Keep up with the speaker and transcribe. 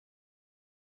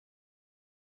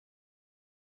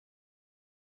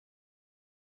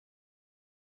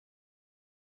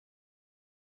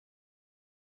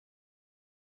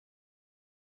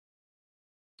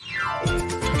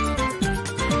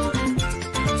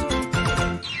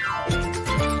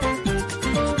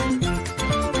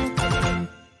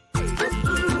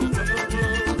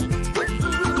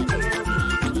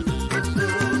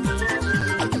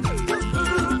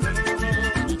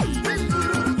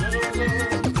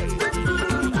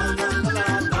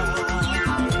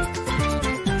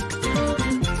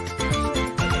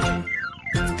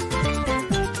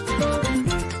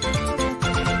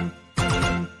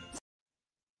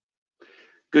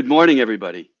Good morning,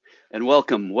 everybody, and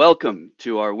welcome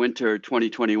to our winter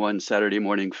 2021 Saturday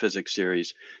morning physics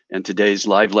series and today's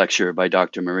live lecture by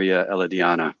Dr. Maria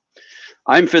Elidaiana.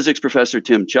 I'm physics professor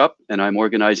Tim Chupp, and I'm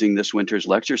organizing this winter's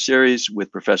lecture series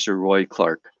with Professor Roy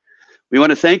Clark. We want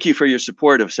to thank you for your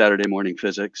support of Saturday morning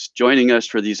physics, joining us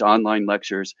for these online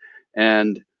lectures,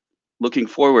 and looking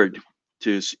forward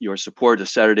to your support of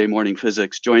Saturday morning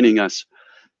physics, joining us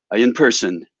in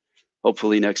person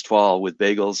hopefully next fall with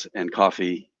bagels and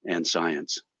coffee and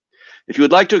science. If you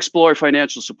would like to explore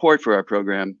financial support for our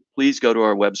program, please go to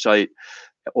our website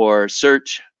or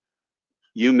search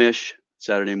UMich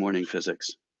Saturday Morning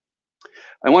Physics.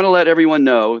 I want to let everyone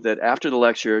know that after the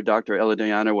lecture, Dr.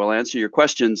 Elidaiana will answer your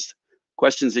questions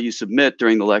that you submit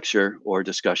during the lecture or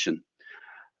discussion.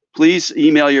 Please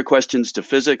email your questions to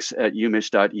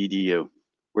physics@umich.edu.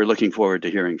 We're looking forward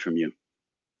to hearing from you.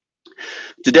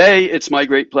 Today, it's my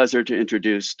great pleasure to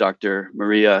introduce Dr.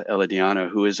 Maria Elidaiana,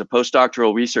 who is a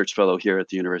postdoctoral research fellow here at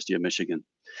the University of Michigan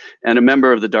and a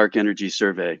member of the Dark Energy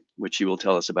Survey, which she will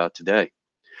tell us about today.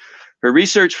 Her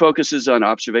research focuses on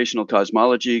observational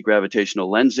cosmology, gravitational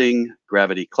lensing,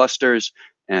 gravity clusters,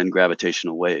 and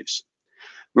gravitational waves.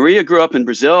 Maria grew up in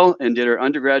Brazil and did her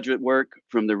undergraduate work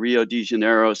from the Rio de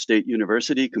Janeiro State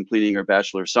University, completing her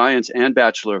Bachelor of Science and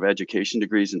Bachelor of Education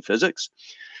degrees in physics.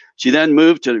 She then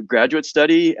moved to graduate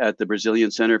study at the Brazilian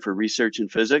Center for Research in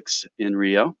Physics in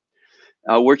Rio,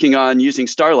 working on using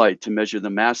starlight to measure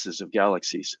the masses of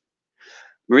galaxies.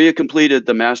 Maria completed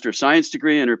the Master of Science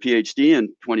degree and her PhD in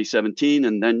 2017,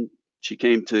 and then she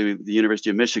came to the University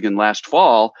of Michigan last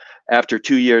fall after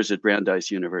 2 years at Brandeis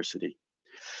University.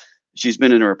 She's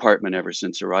been in her apartment ever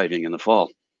since arriving in the fall.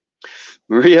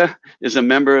 Maria is a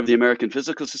member of the American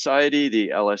Physical Society, the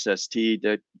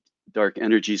LSST, Dark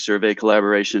Energy Survey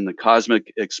Collaboration, the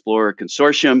Cosmic Explorer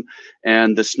Consortium,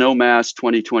 and the SNOMAS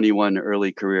 2021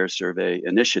 Early Career Survey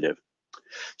Initiative.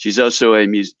 She's also a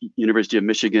University of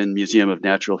Michigan Museum of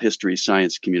Natural History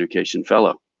Science Communication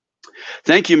Fellow.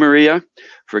 Thank you, Maria,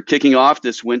 for kicking off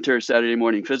this winter Saturday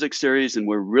morning physics series, and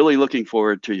we're really looking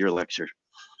forward to your lecture.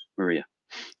 Maria.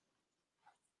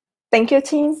 Thank you,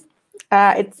 Tim.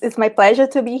 It's my pleasure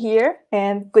to be here,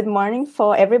 and good morning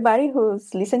for everybody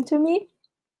who's listened to me.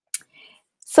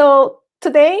 So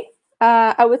today,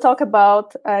 I will talk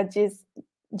about these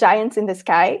giants in the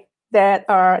sky that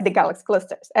are the galaxy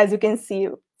clusters. As you can see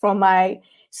from my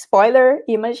spoiler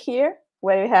image here,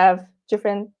 where we have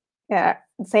different,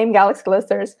 same galaxy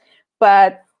clusters,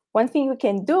 but one thing we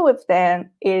can do with them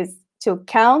is to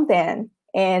count them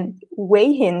and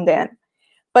weigh in them.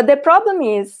 But the problem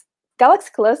is,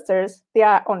 galaxy clusters, they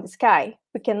are on the sky.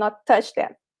 We cannot touch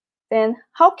them. Then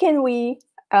how can we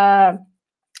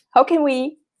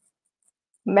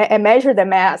measure the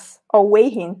mass or weigh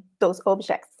in those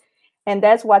objects? And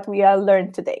that's what we are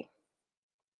learning today.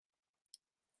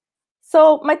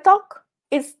 So my talk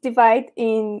is divided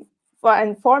in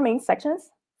 4 main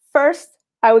sections. First,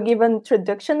 I will give an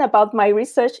introduction about my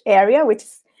research area, which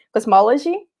is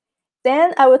cosmology.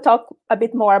 Then I will talk a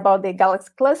bit more about the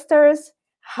galaxy clusters,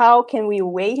 how can we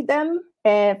weigh them?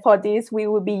 And for this, we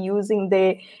will be using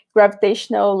the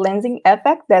gravitational lensing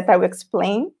effect that I will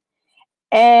explain.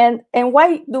 And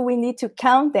why do we need to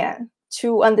count them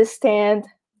to understand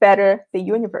better the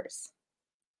universe?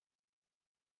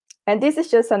 And this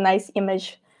is just a nice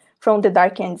image from the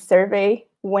Dark Energy Survey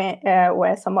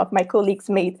where some of my colleagues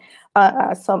made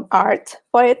some art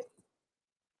for it.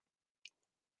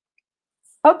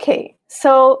 Okay,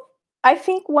 so I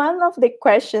think one of the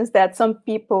questions that some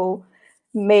people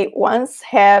may once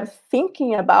have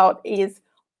thinking about is,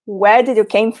 where did you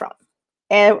came from?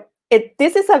 And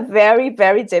this is a very,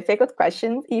 very difficult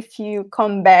question. If you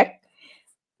come back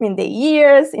in the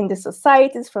years, in the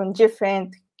societies from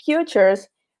different cultures,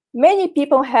 many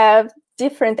people have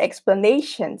different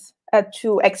explanations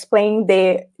to explain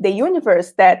the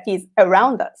universe that is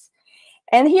around us.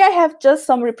 And here I have just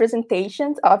some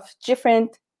representations of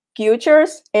different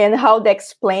cultures and how they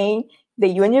explain the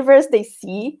universe they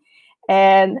see.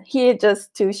 And here,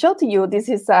 just to show to you, this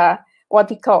is what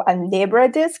we call a nebula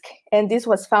disk, and this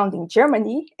was found in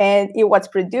Germany, and it was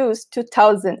produced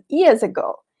 2,000 years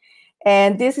ago.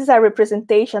 And this is a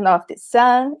representation of the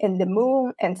sun and the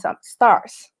moon and some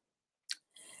stars.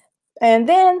 And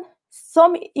then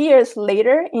some years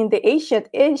later, in the ancient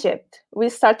Egypt, we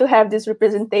start to have this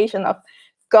representation of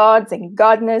gods and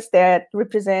goddess that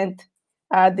represent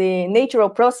the natural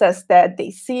process that they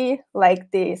see,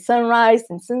 like the sunrise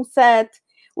and sunset.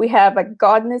 We have a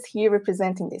goddess here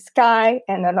representing the sky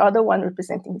and another one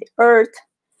representing the earth.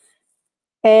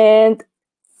 And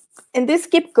this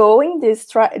keep going, this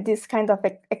kind of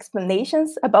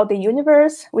explanations about the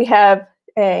universe. We have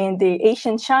in the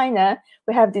ancient China,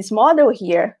 we have this model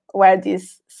here where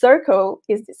this circle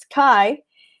is the sky,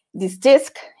 this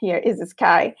disk here is the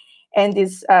sky, and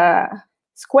this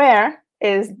square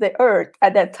is the earth.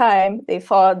 At that time, they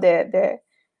thought the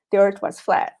earth was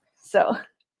flat. So,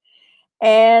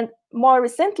 and more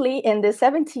recently, in the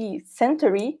 17th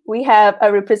century, we have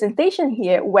a representation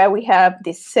here where we have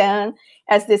the sun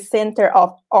as the center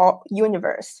of our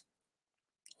universe.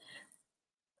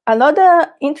 Another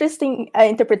interesting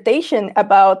interpretation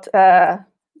about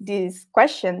this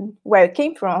question, where it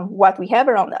came from, what we have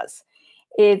around us,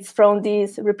 it's from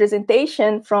this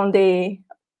representation from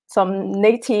some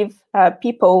native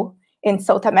people in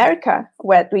South America,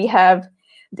 where we have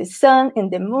the sun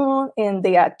and the moon, and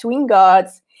they are twin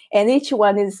gods, and each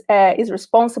one is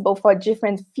responsible for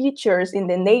different features in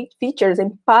the features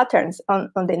and patterns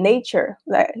on the nature.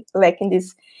 Like in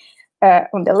this,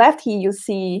 on the left here, you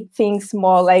see things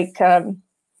more like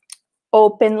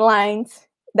open lines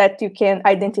that you can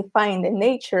identify in the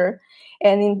nature,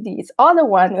 and in this other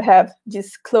one, you have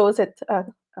these closed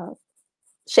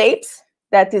shapes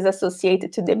that is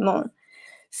associated to the moon.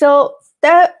 So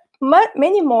there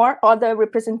many more other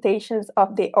representations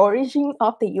of the origin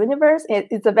of the universe.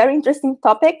 It's a very interesting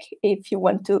topic if you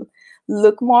want to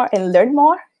look more and learn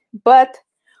more. But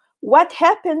what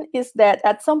happened is that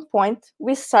at some point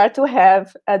we start to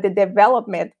have the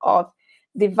development of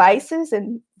devices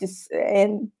and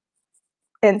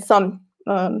some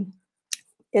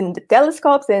in the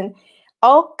telescopes and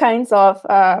all kinds of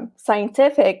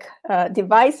scientific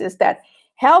devices that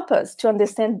help us to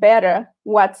understand better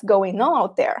what's going on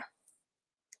out there.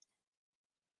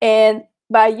 And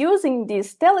by using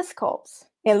these telescopes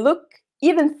and look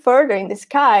even further in the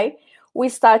sky, we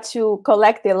start to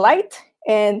collect the light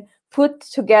and put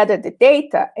together the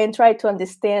data and try to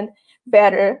understand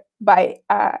better by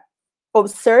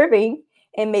observing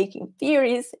and making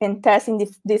theories and testing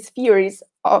these theories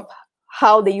of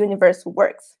how the universe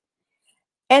works.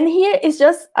 And here is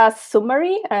just a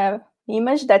summary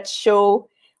image that shows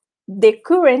the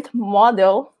current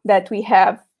model that we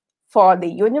have for the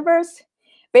universe.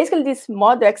 Basically, this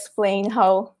model explains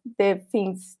how the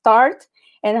things start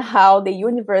and how the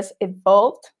universe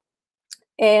evolved.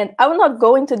 And I will not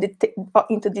go into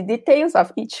the details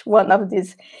of each one of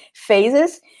these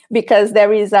phases, because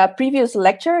there is a previous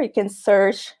lecture. You can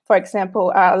search, for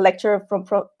example, a lecture from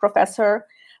Professor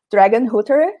Dragan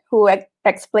Hutter, who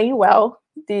explained well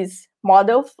this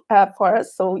model for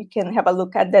us, so you can have a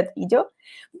look at that video.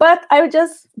 But I will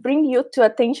just bring you to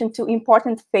attention to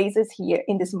important phases here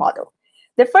in this model.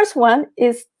 The first one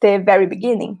is the very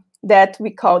beginning, that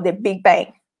we call the Big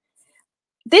Bang.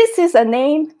 This is a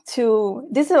name to,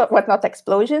 this was not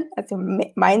explosion, as you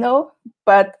might know,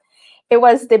 but it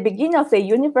was the beginning of the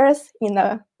universe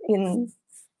not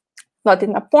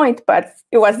in a point, but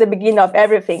it was the beginning of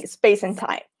everything, space and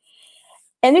time.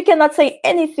 And you cannot say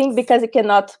anything because you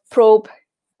cannot probe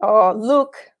or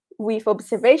look with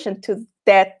observation to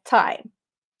that time,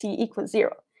 t =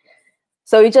 0.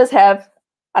 So you just have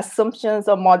assumptions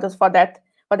or models for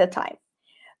the time.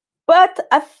 But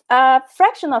a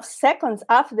fraction of seconds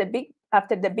after the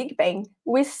Big Bang,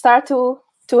 we start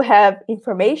to have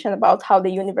information about how the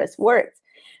universe works.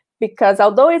 Because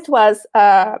although it was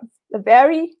a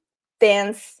very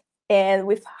dense and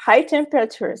with high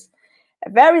temperatures, a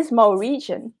very small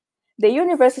region, the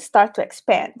universe starts to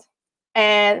expand.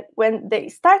 And when they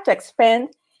start to expand,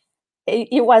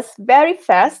 it was very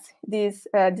fast, this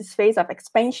phase of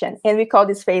expansion, and we call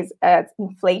this phase as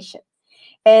inflation.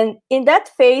 And in that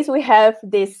phase, we have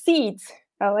the seeds,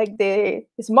 like the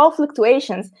small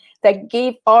fluctuations that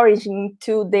gave origin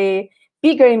to the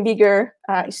bigger and bigger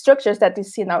structures that we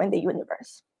see now in the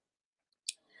universe.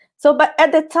 So, but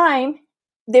at the time,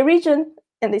 the region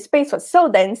and the space was so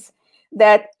dense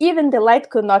that even the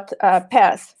light could not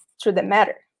pass through the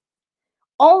matter.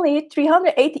 Only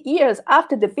 380 years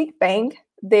after the Big Bang,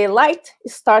 the light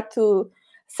starts to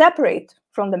separate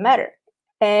from the matter.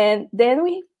 And then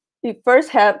you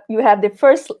have the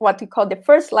first, what we call the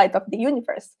first light of the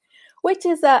universe, which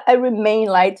is a remain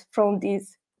light from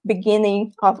this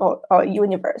beginning of our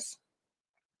universe.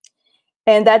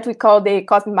 and that we call the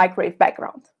cosmic microwave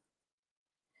background.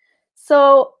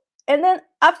 So, and then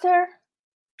after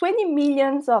 20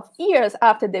 millions of years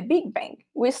after the Big Bang,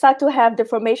 we start to have the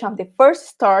formation of the first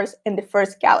stars and the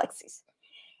first galaxies.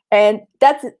 And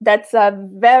that's a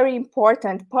very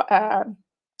important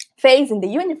phase in the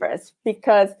universe,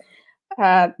 because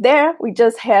there we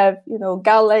just have,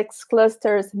 galaxy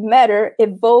clusters, matter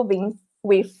evolving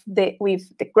with the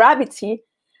gravity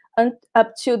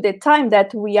up to the time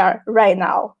that we are right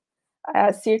now,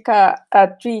 circa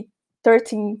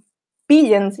 13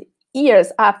 billion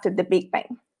years after the Big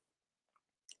Bang.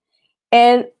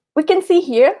 And we can see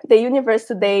here the universe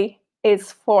today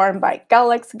is formed by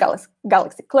galaxy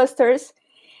clusters.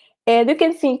 And you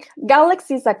can think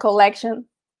galaxy is a collection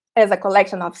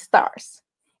of stars,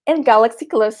 and galaxy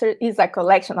cluster is a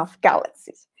collection of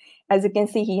galaxies, as you can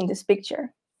see here in this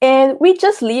picture. And we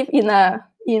just live in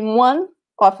one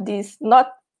of these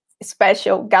not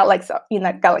special galaxy, in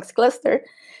a galaxy cluster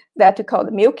that we call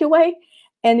the Milky Way.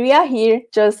 And we are here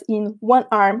just in one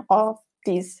arm of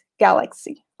this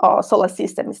galaxy or solar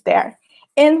system is there.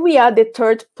 And we are the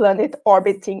third planet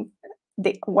orbiting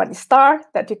the one star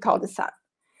that we call the sun.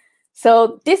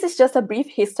 So this is just a brief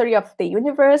history of the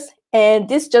universe, and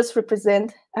this just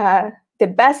represents the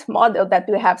best model that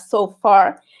we have so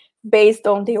far based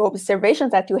on the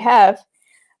observations that you have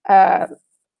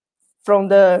from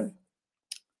the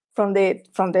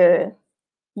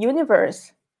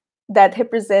universe, that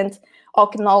represents our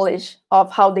knowledge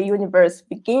of how the universe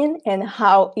began and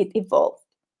how it evolved.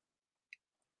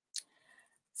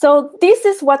 So this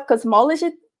is what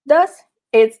cosmology does.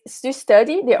 It's to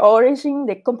study the origin,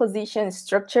 the composition,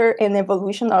 structure, and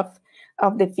evolution of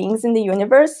the things in the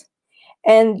universe.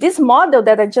 And this model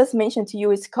that I just mentioned to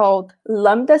you is called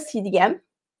lambda CDM,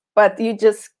 but you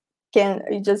just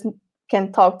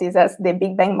can talk this as the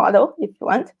Big Bang model if you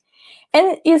want.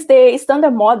 And it's the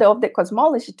standard model of the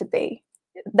cosmology today.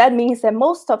 That means that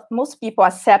most people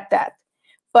accept that.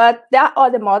 But there are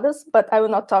other models, but I will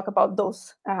not talk about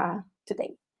those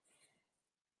today.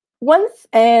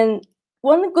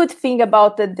 One good thing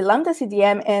about the lambda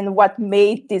CDM and what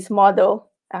made this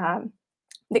model,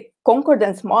 the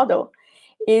concordance model,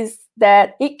 is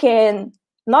that it can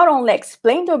not only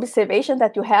explain the observation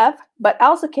that you have, but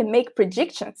also can make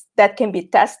predictions that can be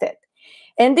tested.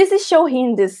 And this is shown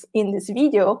in this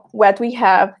video, where we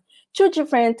have two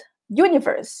different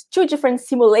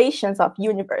simulations of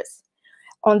universe.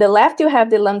 On the left, you have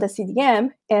the lambda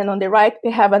CDM, and on the right,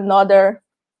 we have another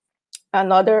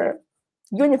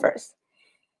universe.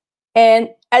 And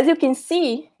as you can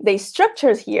see, the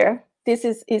structures here, this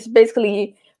is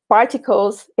basically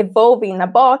particles evolving in a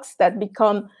box that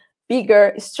become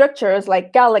bigger structures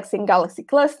like galaxy and galaxy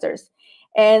clusters.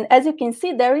 And as you can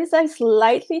see, there is a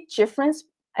slightly difference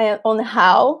on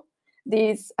how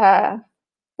these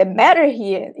the matter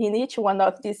here in each one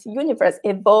of these universe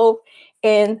evolve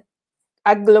and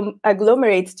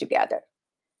agglomerates together.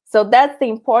 So that's the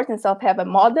importance of having a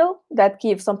model that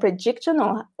gives some prediction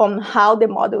on how the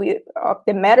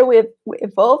matter will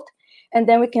evolve, and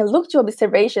then we can look to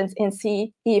observations and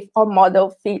see if our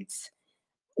model fits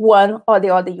one or the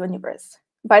other universe.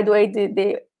 By the way,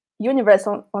 the universe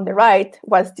on the right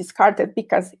was discarded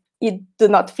because it do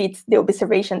not fit the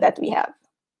observation that we have.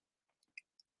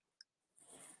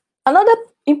 Another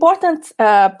important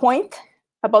point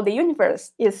about the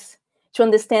universe is to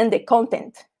understand the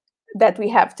content that we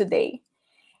have today.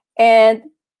 And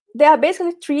there are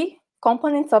basically three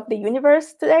components of the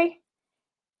universe today.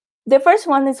 The first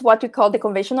one is what we call the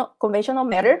conventional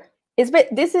matter.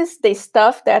 This is the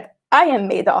stuff that I am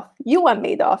made of, you are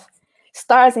made of,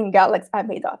 stars and galaxies are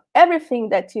made of. Everything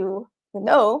that you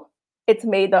know, it's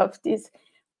made of this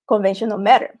conventional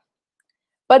matter.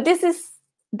 But this is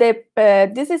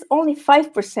only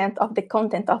 5% of the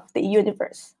content of the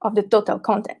universe, of the total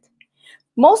content.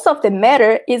 Most of the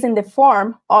matter is in the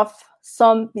form of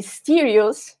some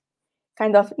mysterious,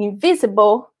 kind of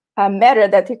invisible matter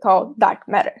that we call dark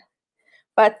matter.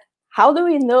 But how do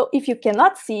we know, if you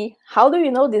cannot see, how do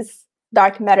you know this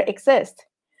dark matter exists?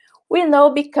 We know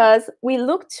because we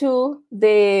look to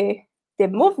the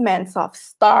movements of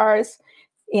stars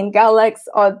in galaxies,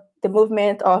 or the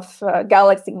movement of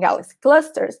galaxy and galaxy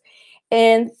clusters.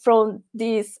 And from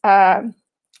these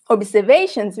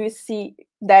observations, we see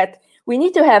that we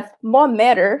need to have more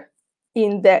matter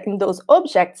in those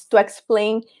objects to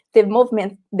explain the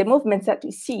movements that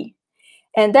we see.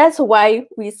 And that's why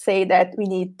we say that we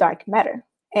need dark matter.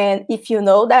 And if you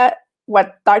know that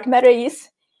what dark matter is,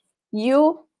 we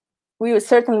will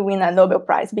certainly win a Nobel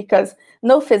Prize, because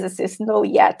no physicists know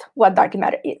yet what dark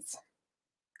matter is.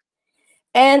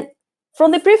 And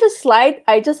from the previous slide,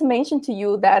 I just mentioned to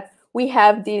you that we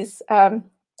have this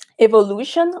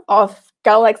evolution of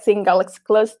galaxy and galaxy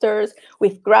clusters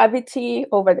with gravity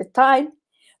over the time.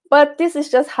 But this is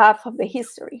just half of the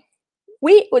history.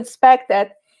 We would expect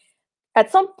that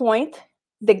at some point,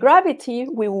 the gravity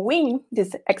will win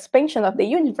this expansion of the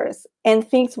universe and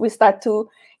things will start to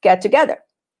get together.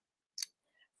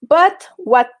 But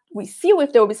what we see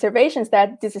with the observations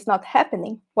that this is not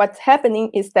happening. What's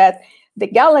happening is that the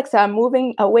galaxies are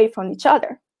moving away from each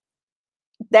other.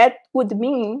 That would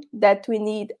mean that we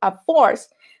need a force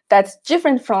that's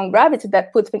different from gravity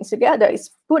that puts things together,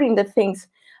 is putting the things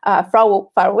far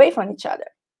away from each other.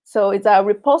 So it's a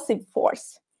repulsive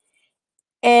force.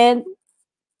 And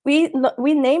we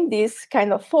name this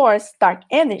kind of force dark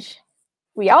energy.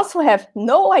 We also have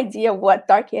no idea what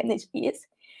dark energy is.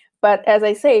 But as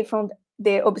I say, from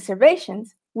the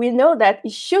observations, we know that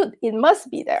it must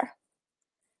be there.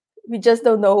 We just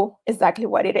don't know exactly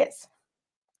what it is.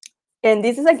 And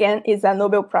this is, again, is a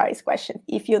Nobel Prize question.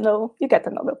 If you know, you get a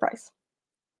Nobel Prize.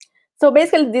 So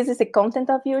basically, this is the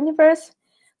content of the universe.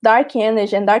 Dark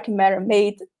energy and dark matter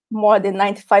made more than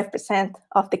 95%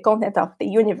 of the content of the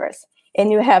universe.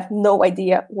 And you have no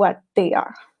idea what they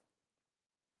are.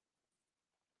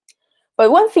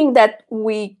 But one thing that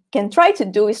we can try to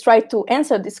do is try to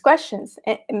answer these questions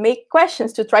and make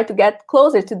questions to try to get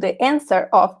closer to the answer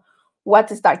of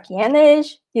what is dark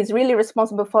energy, is really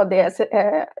responsible for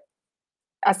the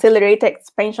accelerated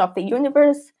expansion of the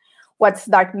universe, what's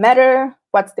dark matter,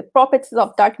 what's the properties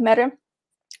of dark matter.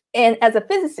 And as a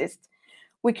physicist,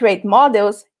 we create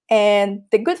models. And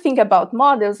the good thing about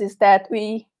models is that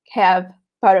we have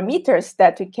parameters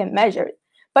that we can measure.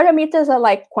 Parameters are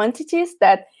like quantities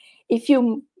that if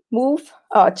you move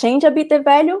or change a bit the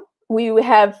value, we will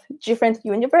have different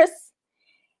universe.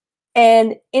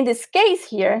 And in this case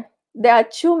here, there are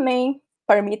two main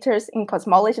parameters in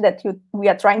cosmology that we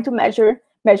are trying to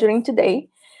measuring today.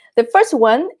 The first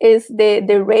one is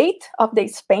the rate of the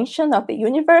expansion of the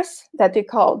universe that we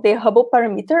call the Hubble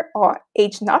parameter, or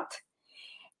H0.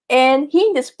 And here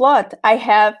in this plot, I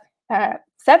have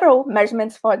several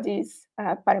measurements for this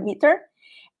parameter.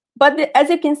 But as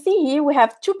you can see here, we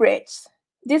have two bridges.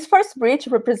 This first bridge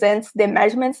represents the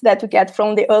measurements that we get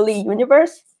from the early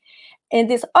universe. And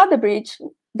this other bridge,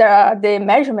 there are the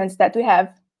measurements that we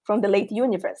have from the late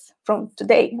universe, from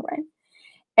today, right?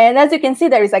 And as you can see,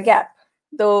 there is a gap.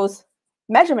 Those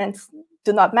measurements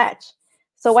do not match.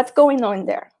 So what's going on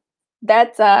there?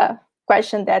 That's a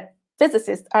question that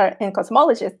physicists and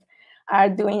cosmologists are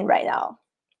doing right now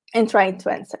and trying to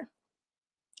answer.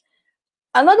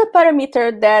 Another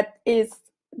parameter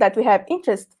that we have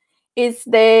interest is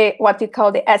what we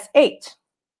call the S8.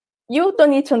 You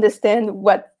don't need to understand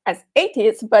what S8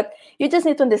 is, but you just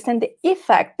need to understand the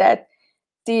effect that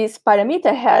this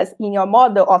parameter has in your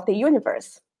model of the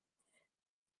universe.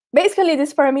 Basically,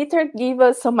 this parameter gives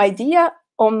us some idea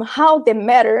on how the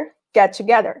matter get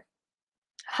together,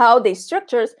 how the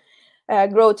structures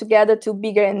grow together to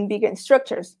bigger and bigger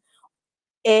structures.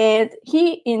 And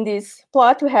here in this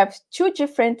plot, we have two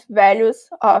different values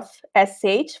of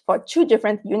SH for two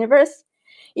different universes.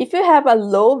 If you have a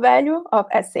low value of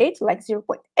SH, like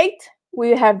 0.8,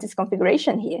 we have this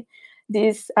configuration here.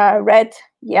 These red,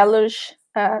 yellowish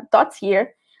dots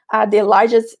here are the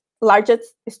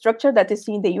largest structure that is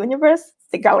in the universe,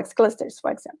 the galaxy clusters, for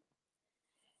example.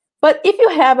 But if you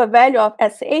have a value of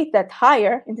S8 that's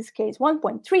higher, in this case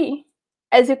 1.3,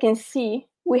 as you can see,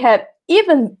 we have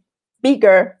even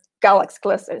bigger galaxy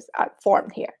clusters are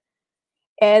formed here.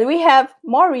 And we have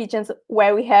more regions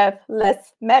where we have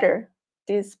less matter,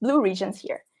 these blue regions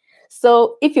here.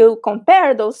 So if you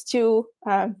compare those two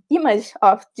images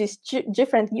of this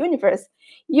different universe,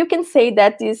 you can say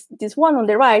that this one on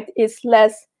the right is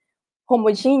less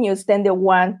homogeneous than the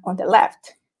one on the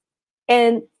left.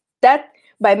 And that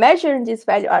by measuring this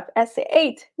value of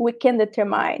SA8, we can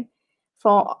determine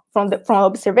from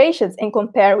observations and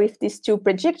compare with these two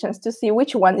predictions to see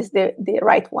which one is the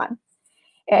right one.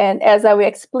 And as I will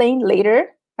explain later,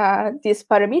 this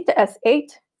parameter S8,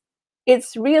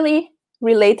 it's really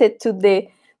related to the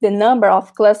number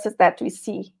of clusters that we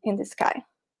see in the sky.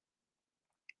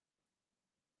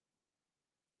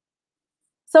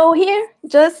 So here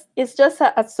it's just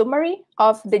a summary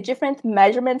of the different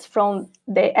measurements from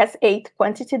the S8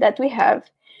 quantity that we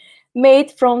have,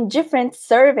 made from different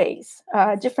surveys,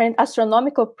 different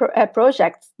astronomical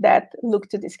projects that look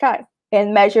to the sky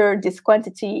and measure this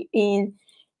quantity in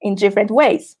different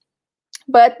ways.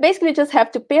 But basically just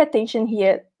have to pay attention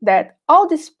here that all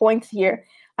these points here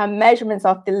are measurements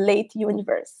of the late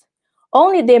universe.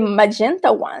 Only the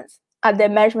magenta ones are the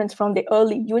measurements from the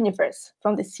early universe,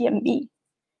 from the CMB.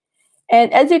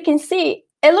 And as you can see,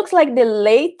 it looks like the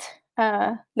late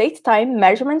late time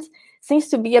measurements seems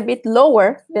to be a bit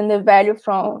lower than the value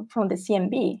from the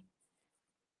CMB.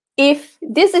 If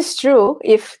this is true,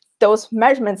 if those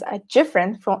measurements are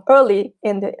different from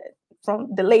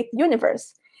from the late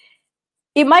universe,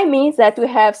 it might mean that we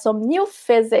have some new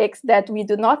physics that we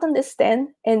do not understand,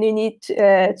 and we need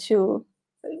to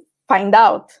find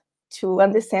out to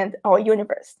understand our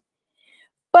universe.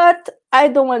 But I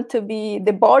don't want to be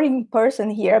the boring person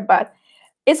here, but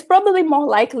it's probably more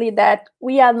likely that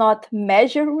we are not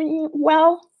measuring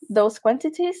well those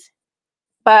quantities.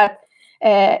 But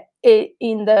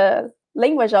in the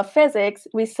language of physics,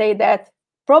 we say that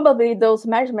probably those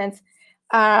measurements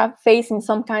are facing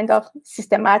some kind of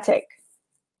systematic.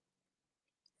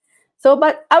 So,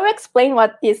 but I will explain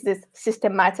what is this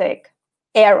systematic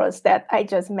errors that I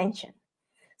just mentioned.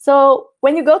 So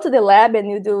when you go to the lab and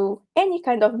you do any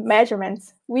kind of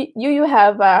measurements, you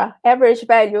have an average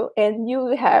value and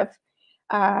you have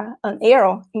an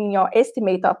error in your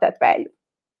estimate of that value.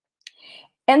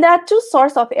 And there are two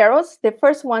sources of errors. The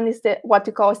first one is what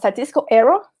we call statistical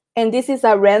error. And this is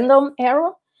a random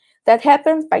error that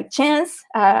happens by chance.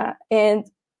 And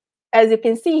as you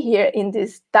can see here in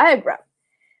this diagram,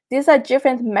 these are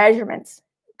different measurements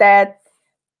that,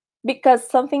 because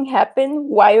something happened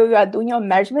while you are doing your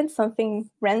measurement, something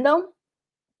random,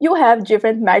 you have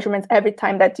different measurements every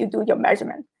time that you do your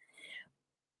measurement.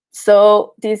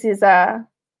 So this is a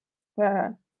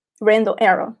random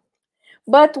error.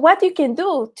 But what you can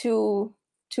do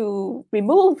to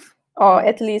remove, or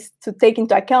at least to take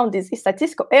into account this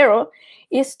statistical error,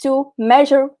 is to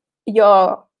measure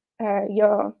your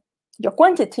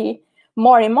quantity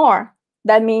more and more.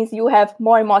 That means you have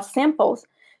more and more samples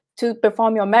to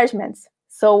perform your measurements.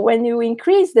 So when you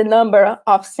increase the number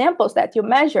of samples that you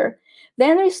measure,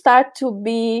 then you start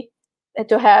you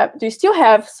still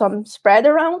have some spread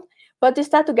around, but you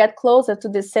start to get closer to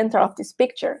the center of this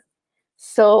picture.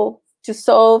 So to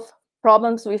solve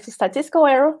problems with statistical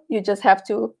error, you just have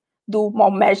to do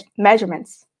more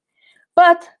measurements.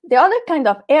 But the other kind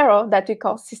of error that we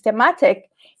call systematic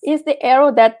is the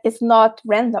error that is not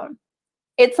random.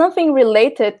 It's something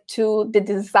related to the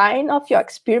design of your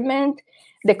experiment,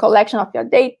 the collection of your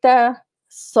data,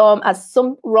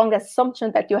 some wrong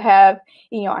assumption that you have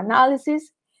in your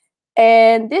analysis.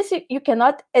 And this you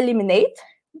cannot eliminate,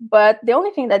 but the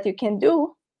only thing that you can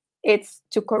do is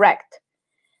to correct.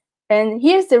 And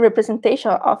here's the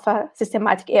representation of a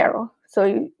systematic error.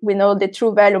 So we know the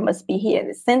true value must be here in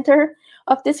the center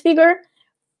of this figure,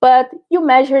 but you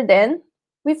measure then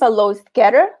with a low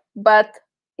scatter, but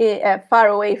far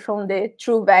away from the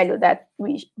true value that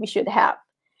we should have.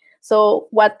 So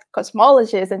what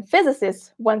cosmologists and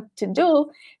physicists want to do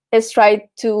is try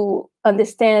to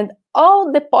understand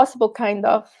all the possible kind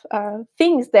of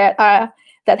things that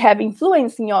have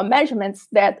influence in your measurements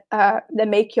that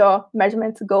make your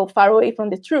measurements go far away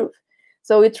from the truth.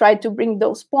 So we try to bring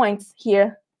those points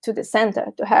here to the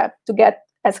center to get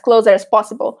as close as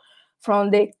possible from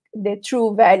the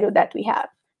true value that we have.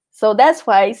 So that's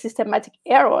why systematic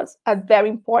errors are very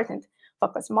important for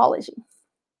cosmology.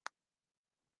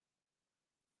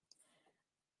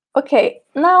 Okay,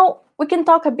 now we can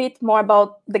talk a bit more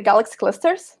about the galaxy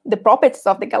clusters, the properties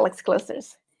of the galaxy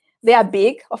clusters. They are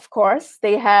big, of course.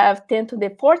 They have 10 to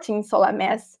the 14 solar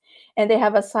mass, and they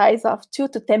have a size of 2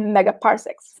 to 10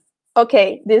 megaparsecs.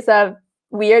 Okay, these are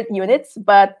weird units,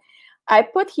 but I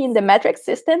put here in the metric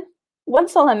system, one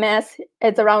solar mass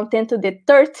is around 10 to the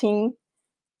 13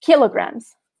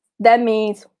 kilograms. That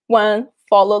means 1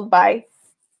 followed by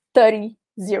 30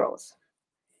 zeros.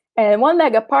 And 1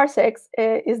 megaparsec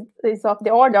is of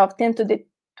the order of 10 to the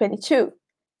 22.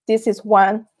 This is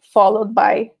 1 followed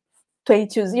by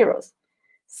 22 zeros.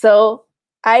 So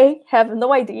I have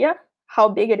no idea how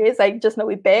big it is. I just know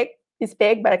it's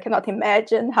big, but I cannot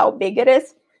imagine how big it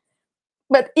is.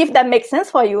 But if that makes sense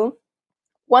for you,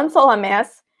 one solar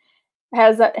mass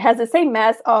has the same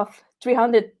mass of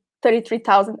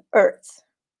 333,000 Earths.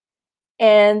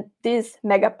 And this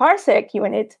megaparsec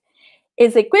unit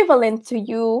is equivalent to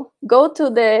you go to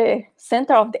the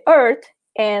center of the Earth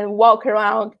and walk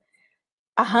around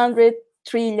 100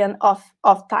 trillion of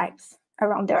times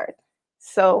around the Earth.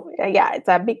 So yeah, it's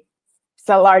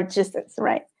a large distance,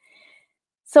 right?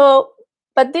 So,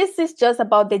 but this is just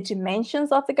about the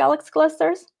dimensions of the galaxy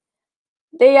clusters.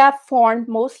 They are formed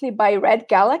mostly by red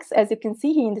galaxies, as you can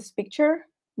see here in this picture.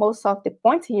 Most of the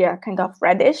points here are kind of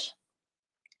reddish.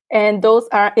 And those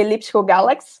are elliptical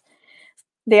galaxies.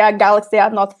 They are galaxies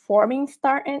that are not forming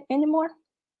stars anymore.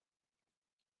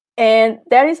 And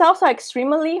there is also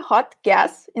extremely hot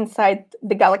gas inside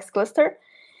the galaxy cluster.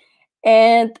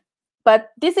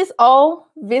 But this is all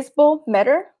visible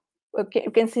matter. Okay,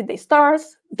 you can see the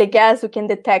stars, the gas we can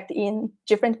detect in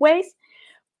different ways,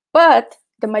 but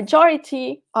the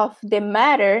majority of the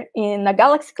matter in a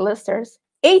galaxy clusters,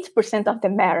 8% of the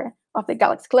matter of the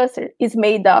galaxy cluster is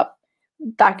made of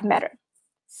dark matter.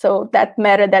 So that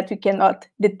matter that we cannot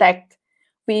detect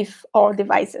with our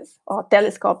devices or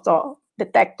telescopes or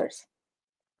detectors.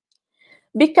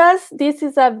 Because this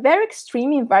is a very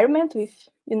extreme environment with,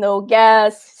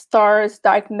 gas, stars,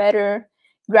 dark matter,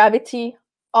 gravity,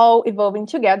 all evolving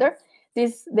together,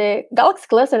 the galaxy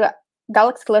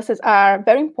clusters are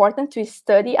very important to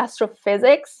study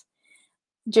astrophysics,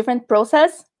 different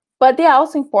process, but they are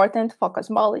also important for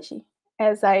cosmology.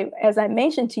 As I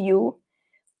mentioned to you,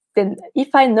 then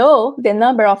if I know the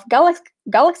number of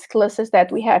galaxy clusters that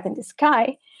we have in the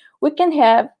sky, we can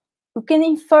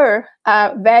infer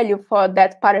a value for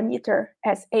that parameter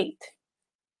as 8.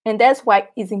 And that's why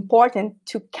it's important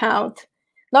to count,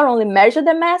 not only measure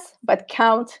the mass, but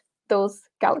count those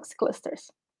galaxy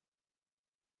clusters.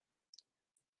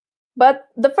 But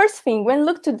the first thing, when we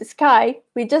look to the sky,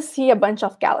 we just see a bunch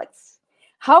of galaxies.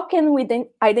 How can we then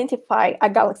identify a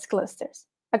galaxy cluster?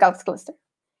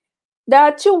 There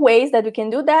are two ways that we can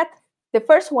do that. The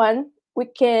first one, we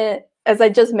can, as I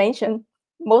just mentioned,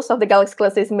 most of the galaxy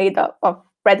cluster is made up of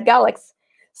red galaxies.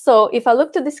 So if I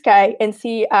look to the sky and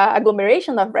see an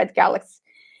agglomeration of red galaxies,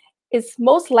 it's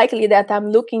most likely that I'm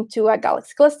looking to a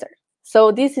galaxy cluster.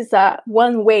 So this is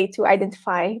one way to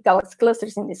identify galaxy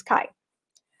clusters in the sky.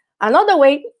 Another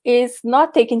way is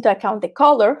not take into account the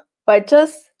color, but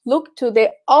just look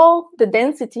to all the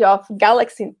density of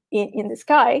galaxies in the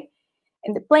sky,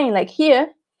 in the plane, like here,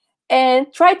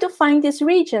 and try to find these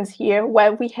regions here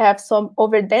where we have some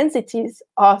overdensities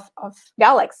of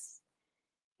galaxies.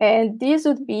 And these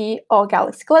would be all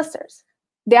galaxy clusters.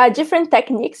 There are different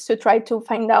techniques to try to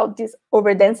find out these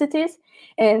overdensities.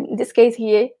 And in this case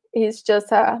here is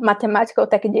just a mathematical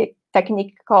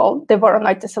technique called the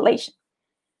Voronoi tessellation.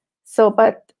 So,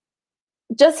 but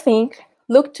just think,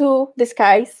 look to the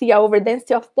sky, see an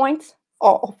overdensity of points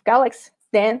or of galaxies,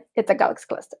 then it's a galaxy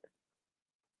cluster.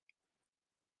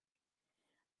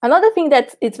 Another thing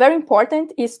that is very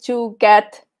important is to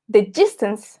get the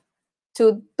distance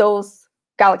to those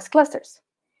galaxy clusters.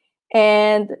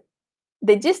 And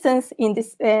the distance in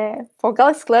this for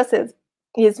galaxy clusters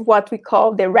is what we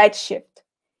call the redshift.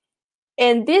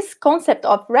 And this concept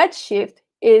of redshift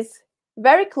is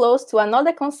very close to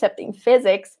another concept in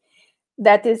physics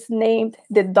that is named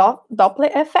the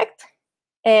Doppler effect.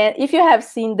 And if you have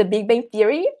seen the Big Bang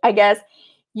Theory, I guess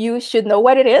you should know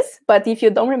what it is. But if you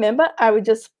don't remember, I will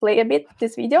just play a bit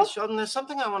this video. Hey, Sheldon, there's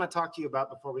something I want to talk to you about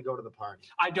before we go to the party.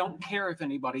 I don't care if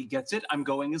anybody gets it. I'm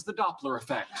going as the Doppler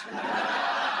effect.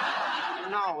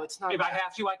 No, it's not. If I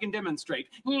have to, I can demonstrate.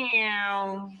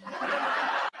 Meow.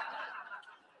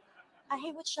 I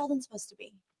hate what Sheldon's supposed to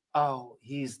be. Oh,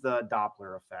 he's the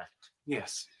Doppler effect.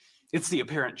 Yes. It's the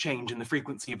apparent change in the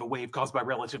frequency of a wave caused by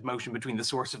relative motion between the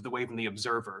source of the wave and the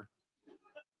observer.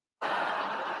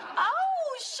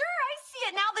 Oh, sure, I see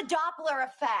it now, the Doppler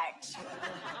effect.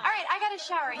 All right, I got a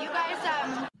shower. You guys,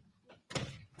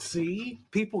 See?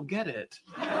 People get it.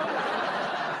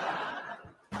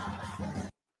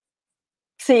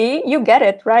 See, you get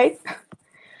it, right?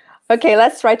 Okay,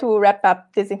 let's try to wrap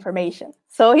up this information.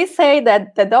 So he said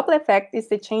that the Doppler effect is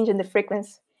the change in the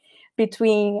frequency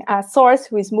between a source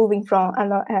who is moving from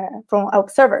an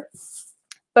observer.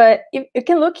 But if you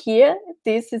can look here,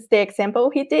 this is the example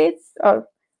he did of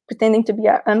pretending to be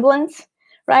an ambulance,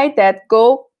 right? That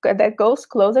goes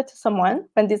closer to someone.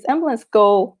 When this ambulance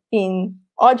go in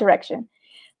all direction,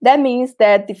 that means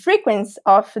that the frequency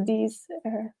of these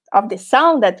of the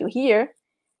sound that you hear,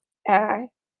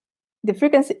 the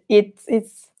frequency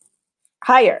it's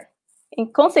higher.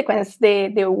 In consequence,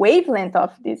 the wavelength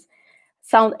of this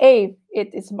sound wave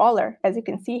it is smaller, as you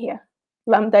can see here.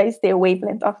 Lambda is the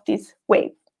wavelength of this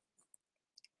wave.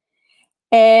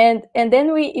 And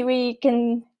then we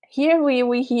can here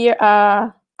we hear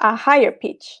a higher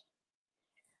pitch.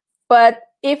 But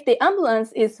if the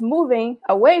ambulance is moving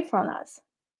away from us,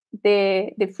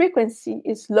 the frequency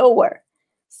is lower,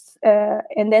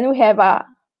 and then we have a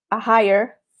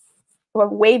higher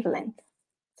wavelength.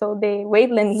 So the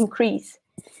wavelength increase.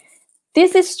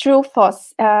 This is true for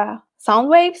sound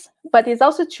waves, but it's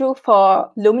also true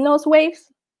for luminous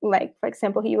waves. Like, for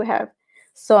example, here we have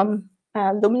some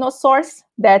luminous source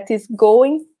that is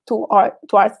going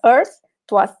towards Earth.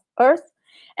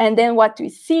 And then what we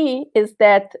see is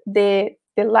that the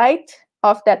light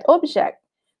of that object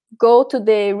go to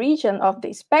the region of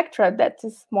the spectra that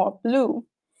is more blue.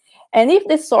 And if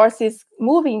the source is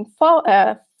moving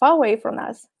far away from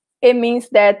us, it means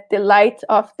that the light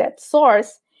of that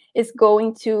source is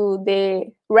going to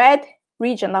the red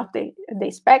region of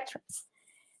the spectrum.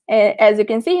 And as you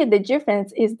can see, the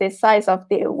difference is the size of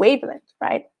the wavelength,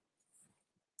 right?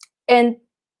 And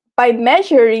by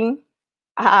measuring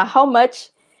how much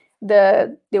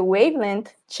the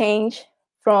wavelength change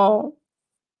from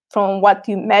what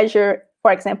you measure,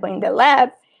 for example, in the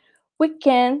lab, we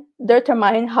can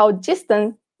determine how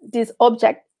distant this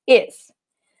object is.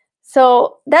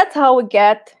 So that's how we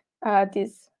get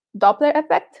this Doppler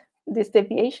effect, this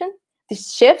deviation,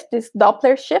 this shift, this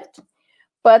Doppler shift.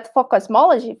 But for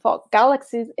cosmology, for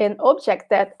galaxies and objects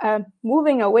that are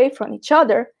moving away from each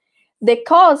other, the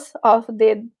cause of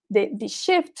the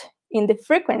shift in the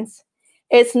frequency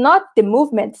is not the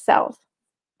movement itself.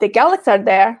 The galaxies are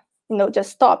there,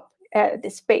 just stop at the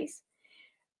space.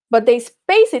 But the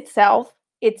space itself,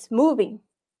 it's moving,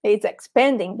 it's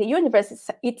expanding. The universe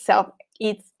itself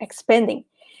is expanding.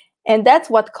 And that's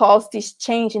what caused this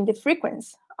change in the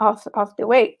frequency of the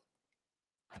wave.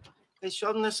 Hey,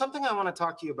 Sheldon, there's something I want to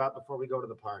talk to you about before we go to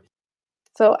the party.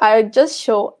 So I just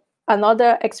show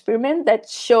another experiment that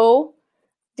show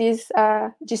this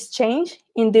change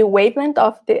in the wavelength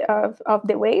of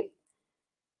the wave.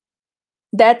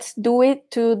 That's due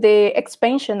to the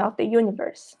expansion of the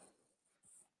universe.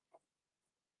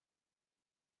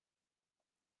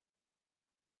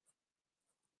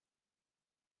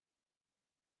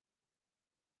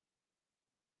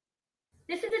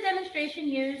 This is a demonstration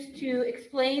used to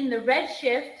explain the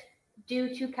redshift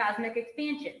due to cosmic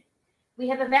expansion. We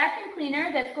have a vacuum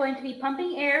cleaner that's going to be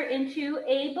pumping air into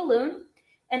a balloon,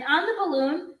 and on the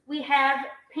balloon we have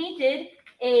painted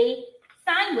a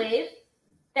sine wave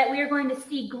that we are going to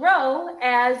see grow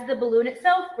as the balloon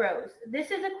itself grows.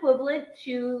 This is equivalent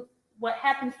to what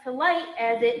happens to light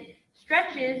as it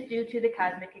stretches due to the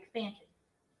cosmic expansion.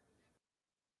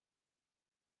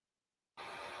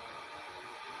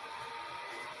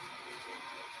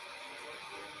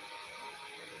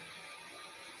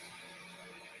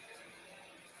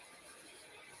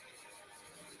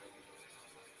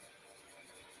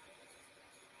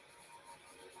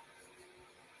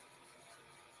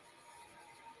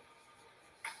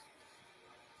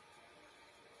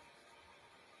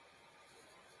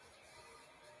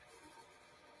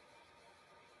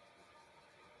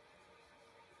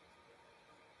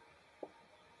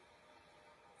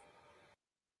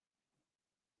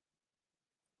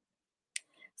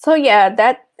 So yeah,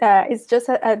 that is just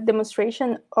a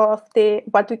demonstration of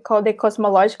what we call the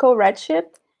cosmological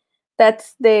redshift.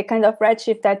 That's the kind of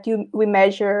redshift that we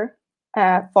measure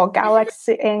for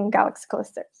galaxy and galaxy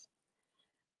clusters.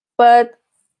 But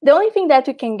the only thing that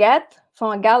we can get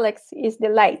from a galaxy is the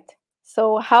light.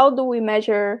 So how do we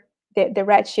measure the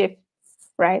redshift,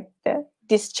 right?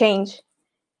 This change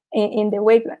in the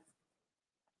wavelength.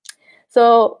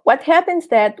 So what happens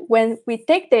that when we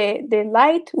take the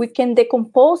light, we can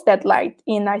decompose that light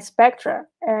in a spectra,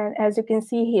 and as you can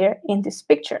see here in this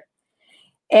picture.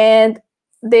 And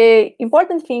the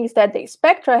important thing is that the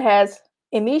spectra has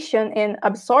emission and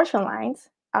absorption lines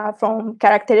from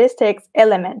characteristic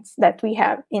elements that we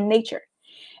have in nature.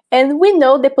 And we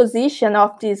know the position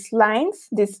of these lines,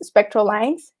 these spectral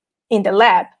lines, in the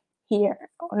lab here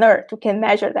on Earth. We can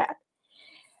measure that.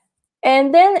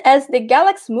 And then as the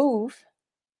galaxies move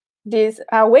this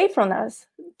away from us,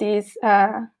 this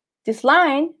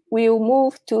line will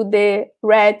move to the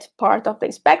red part of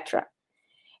the spectra.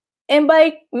 And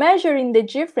by measuring the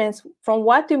difference from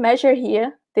what we measure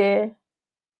here, the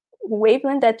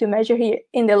wavelength that we measure here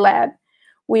in the lab,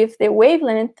 with the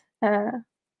wavelength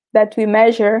that we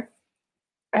measure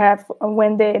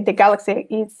when the galaxy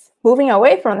is moving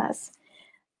away from us,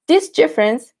 this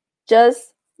difference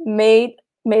just made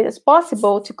us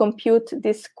possible to compute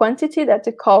this quantity that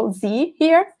we call Z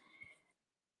here.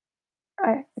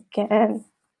 And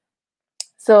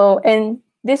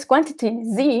this quantity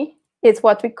Z is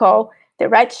what we call the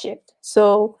redshift.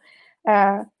 So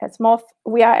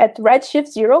we are at redshift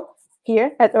 0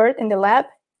 here at Earth in the lab,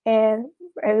 and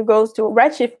it goes to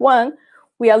redshift 1.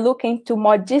 We are looking to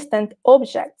more distant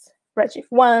objects, redshift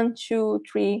 1, 2,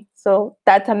 3. So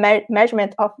that's a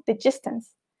measurement of the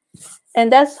distance.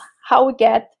 And that's how we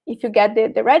get, if you get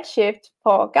the redshift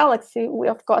for galaxy, we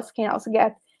of course can also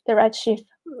get the redshift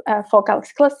for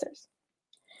galaxy clusters.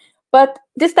 But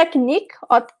this technique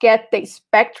of get the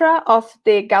spectra of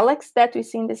the galaxies that we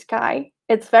see in the sky,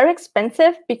 it's very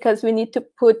expensive because we need to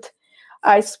put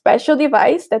a special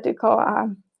device that we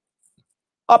call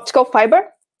optical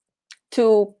fiber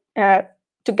to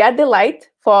get the light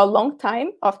for a long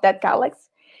time of that galaxy.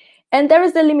 And there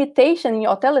is a limitation in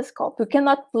your telescope. You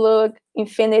cannot plug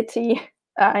infinite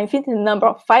number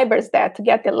of fibers there to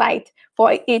get the light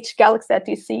for each galaxy that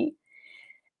you see.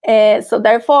 So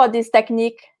therefore, this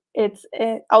technique, it's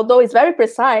although it's very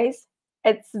precise,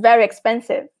 it's very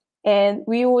expensive, and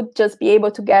we would just be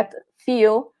able to get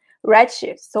few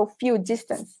redshifts, so few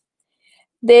distance.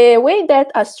 The way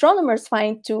that astronomers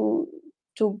find to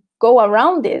go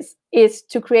around this is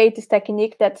to create this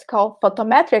technique that's called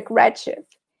photometric redshift.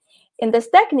 In this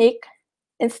technique,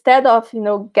 instead of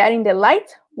getting the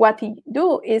light, what you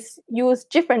do is use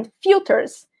different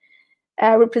filters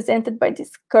represented by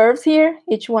these curves here.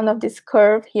 Each one of these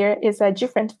curves here is a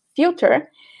different filter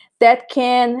that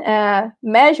can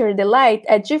measure the light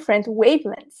at different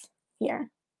wavelengths here.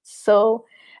 So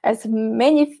as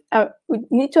many, we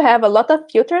need to have a lot of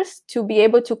filters to be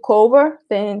able to cover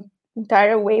the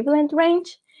entire wavelength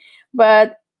range.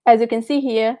 But as you can see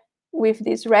here, with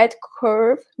this red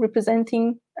curve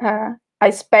representing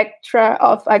a spectra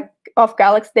of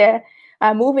galaxies that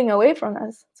are moving away from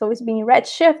us, so it's being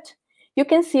redshift, you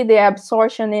can see the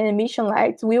absorption and emission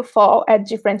lights will fall at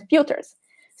different filters.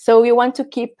 So we want to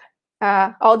keep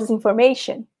all this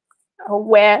information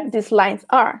where these lines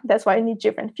are. That's why you need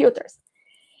different filters.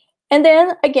 And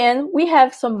then again, we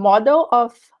have some model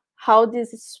of how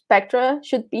this spectra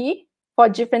should be for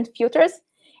different filters.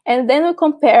 And then we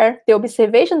compare the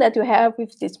observation that we have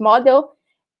with this model,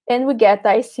 and we get the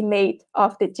estimate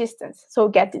of the distance. So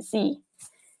we get the Z.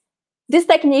 This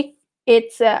technique,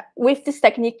 with this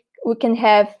technique, we can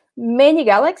have many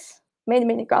galaxies,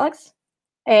 many galaxies,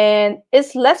 and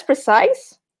it's less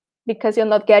precise because you're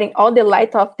not getting all the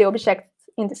light of the objects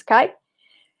in the sky,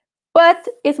 but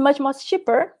it's much more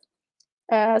cheaper.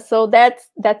 So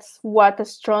that's what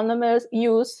astronomers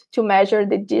use to measure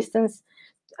the distance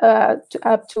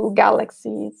up to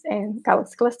galaxies and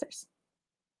galaxy clusters.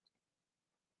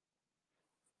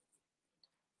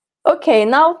 Okay,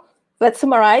 now let's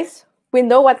summarize. We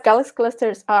know what galaxy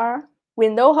clusters are. We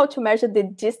know how to measure the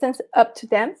distance up to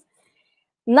them.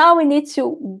 Now we need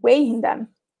to weigh them.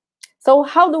 So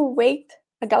how do we weigh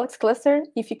a galaxy cluster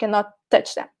if you cannot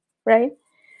touch them, right?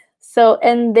 So,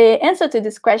 and the answer to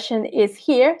this question is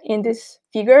here in this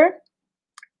figure.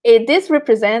 This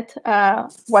represents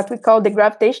what we call the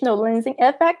gravitational lensing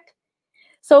effect.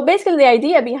 So basically the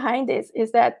idea behind this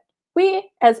is that we,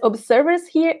 as observers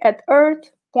here at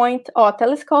Earth, point our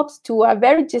telescopes to a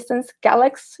very distant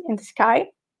galaxy in the sky.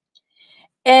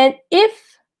 And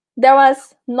if there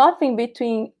was nothing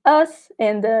between us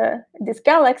and this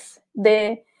galaxy,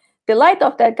 the light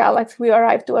of that galaxy will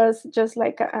arrive to us just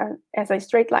like as a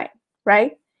straight line,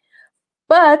 right?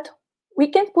 But we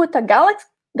can put a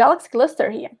galaxy cluster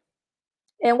here.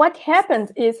 And what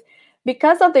happens is,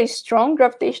 because of the strong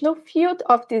gravitational field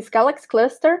of this galaxy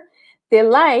cluster, the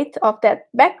light of that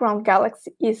background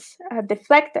galaxy is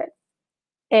deflected.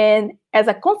 And as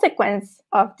a consequence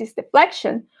of this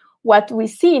deflection, what we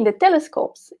see in the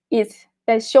telescopes is,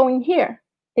 as shown here,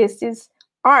 is these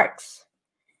arcs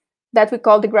that we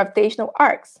call the gravitational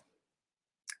arcs.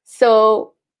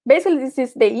 So basically, this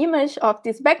is the image of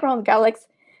this background galaxy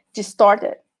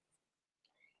distorted.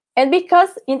 And because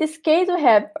in this case we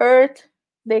have Earth,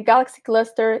 the galaxy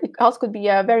cluster, it also could be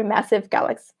a very massive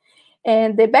galaxy,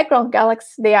 and the background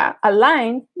galaxies, they are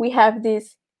aligned, we have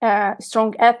this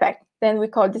strong effect. Then we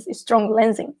call this strong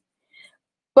lensing.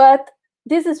 But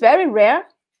this is very rare,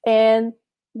 and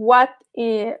what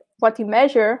you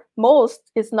measure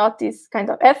most is not this kind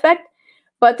of effect,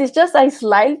 but it's just a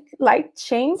slight light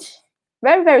change,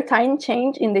 very tiny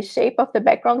change in the shape of the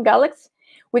background galaxy.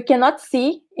 We cannot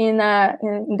see in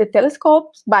the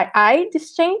telescopes by eye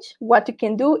this change. What you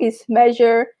can do is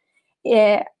measure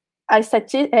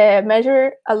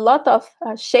measure a lot of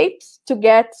shapes to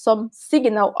get some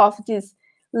signal of this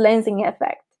lensing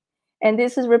effect. And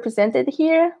this is represented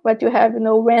here. What you have,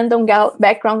 random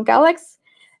background galaxy,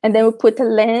 and then we put a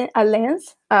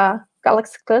lens,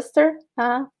 galaxy cluster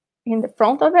in the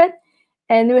front of it,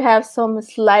 and we have some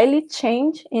slightly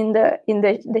change in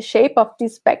the shape of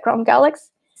this background galaxy.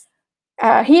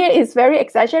 Here is very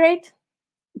exaggerated,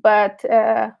 but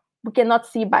we cannot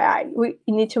see by eye. We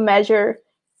need to measure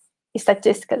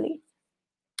statistically.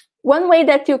 One way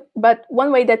that you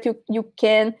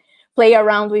can play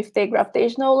around with the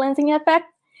gravitational lensing effect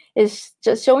is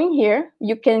just showing here.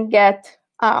 You can get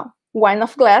wine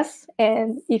of glass,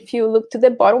 and if you look to the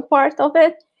bottom part of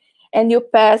it, and you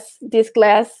pass this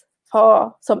glass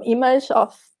for some image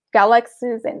of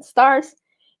galaxies and stars,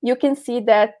 you can see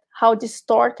that how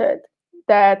distorted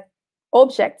that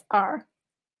objects are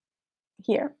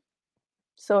here.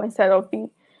 So instead of being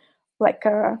like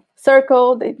a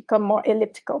circle, they become more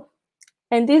elliptical.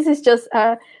 And this is just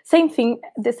same thing.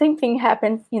 The same thing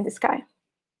happened in the sky.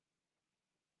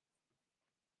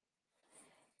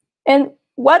 And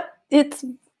what it's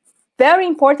very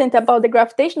important about the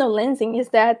gravitational lensing is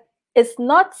that it's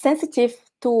not sensitive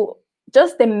to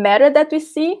just the matter that we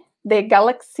see, the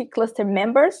galaxy cluster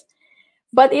members,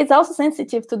 but it's also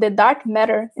sensitive to the dark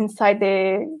matter inside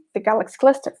the galaxy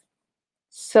cluster.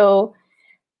 So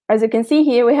as you can see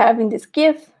here, we have in this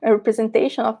GIF a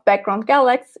representation of background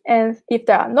galaxies, and if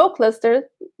there are no clusters,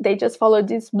 they just follow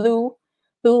this blue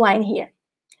line here.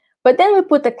 But then we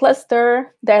put a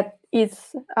cluster that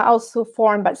is also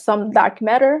formed by some dark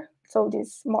matter, so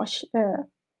this more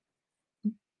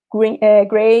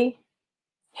gray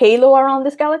halo around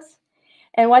this galaxy.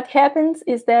 And what happens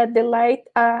is that the light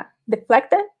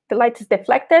is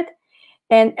deflected,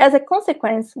 and as a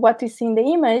consequence, what we see in the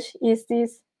image is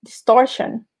this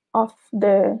distortion of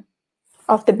the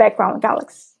background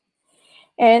galaxy.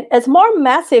 And as more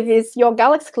massive is your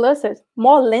galaxy cluster,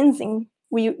 more lensing,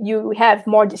 you have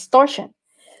more distortion.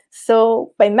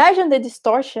 So by measuring the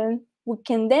distortion, we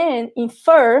can then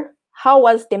infer how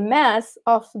was the mass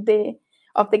of the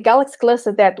galaxy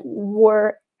cluster that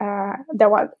were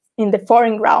in the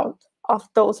foreground of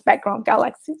those background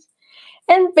galaxies.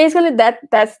 And basically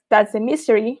that's the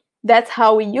mystery. That's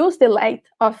how we use the light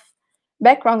of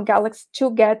background galaxies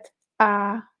to get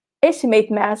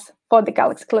estimate mass for the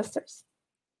galaxy clusters.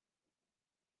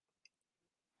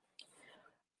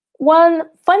 One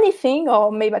funny thing,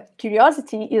 or maybe a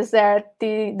curiosity, is that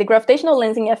the gravitational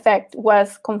lensing effect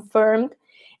was confirmed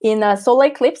in a solar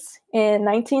eclipse in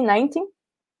 1990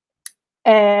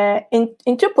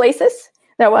 in two places.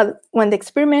 There was one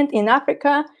experiment in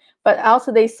Africa, but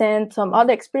also they sent some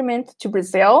other experiment to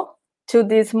Brazil, to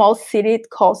this small city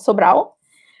called Sobral,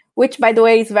 which, by the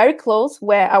way, is very close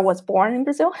where I was born in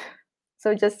Brazil.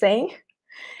 So just saying.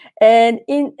 And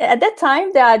at that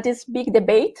time, there was this big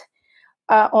debate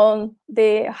on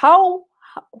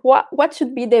what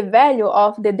should be the value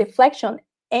of the deflection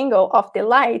angle of the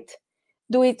light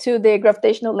due to the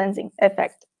gravitational lensing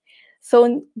effect.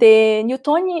 So the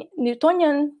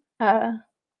Newtonian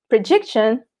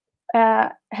prediction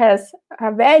has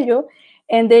a value,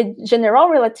 and the general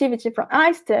relativity from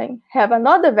Einstein have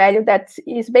another value that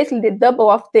is basically the double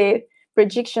of the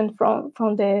prediction from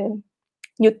the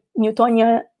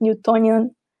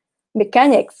Newtonian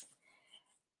mechanics.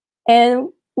 And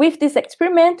with this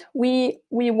experiment, we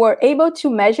were able to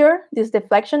measure this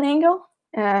deflection angle.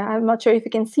 I'm not sure if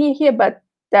you can see here, but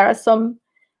there are some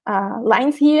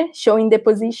lines here showing the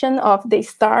position of the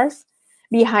stars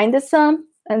behind the sun.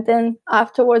 And then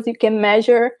afterwards, you can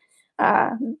measure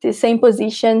the same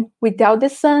position without the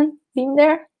sun being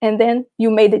there. And then you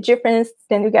made the difference,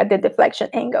 then you get the deflection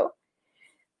angle.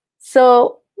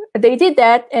 So they did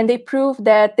that, and they proved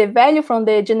that the value from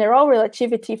the general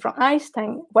relativity from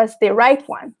Einstein was the right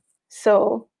one.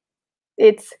 So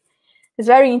it's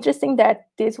very interesting that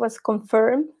this was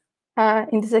confirmed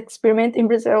in this experiment in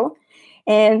Brazil.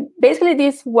 And basically,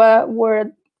 these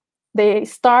were the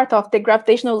start of the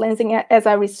gravitational lensing as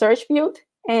a research field.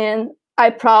 And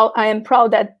I am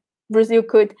proud that Brazil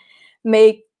could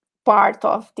make part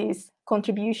of this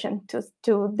contribution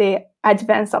to the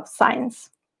advance of science.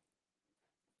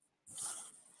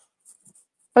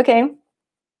 Okay,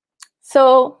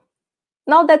 so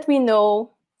now that we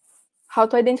know how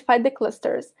to identify the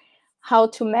clusters, how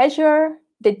to measure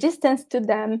the distance to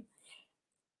them,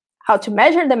 how to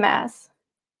measure the mass,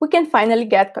 we can finally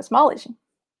get cosmology,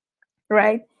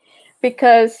 right?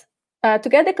 Because to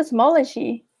get the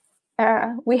cosmology,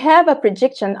 we have a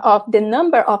prediction of the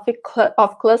number of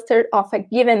clusters of a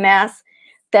given mass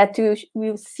that you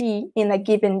will see in a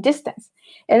given distance.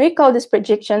 And we call this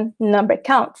prediction number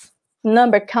counts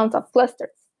of clusters.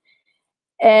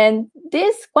 And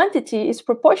this quantity is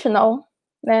proportional,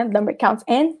 number counts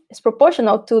n is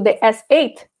proportional to the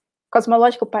S8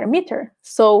 cosmological parameter.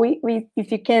 So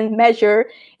if you can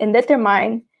measure and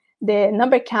determine the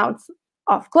number counts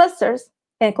of clusters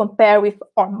and compare with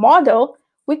our model,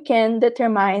 we can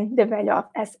determine the value of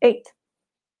S8.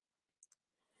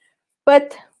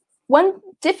 But one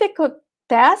difficult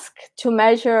task to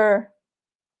measure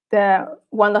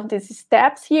one of these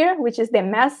steps here, which is the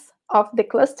mass of the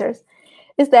clusters,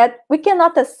 is that we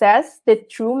cannot assess the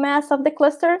true mass of the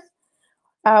clusters.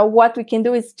 What we can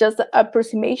do is just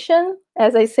approximation.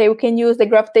 As I say, we can use the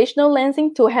gravitational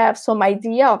lensing to have some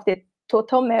idea of the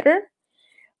total matter.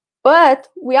 But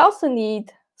we also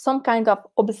need some kind of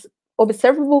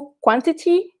observable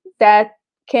quantity that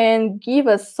can give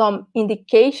us some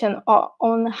indication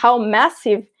on how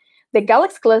massive the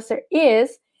galaxy cluster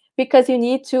is, because you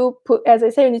need to put, as I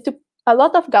say, you need to a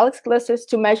lot of galaxy clusters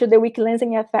to measure the weak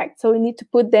lensing effect. So we need to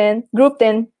group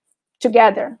them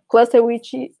together, clusters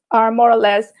which are more or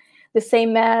less the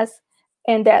same mass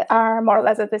and that are more or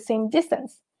less at the same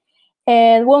distance.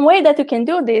 And one way that you can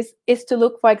do this is to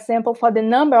look, for example, for the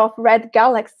number of red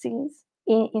galaxies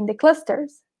in the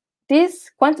clusters. This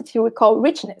quantity we call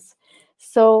richness.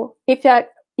 So if a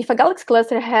galaxy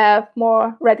cluster have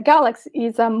more red galaxies,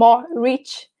 it's a more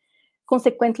rich,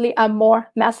 consequently a more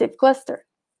massive cluster.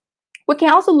 We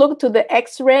can also look to the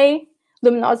X-ray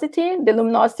luminosity, the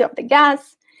luminosity of the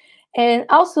gas, and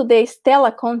also the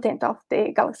stellar content of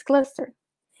the galaxy cluster.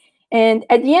 And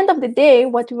at the end of the day,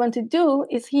 what we want to do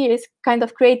is kind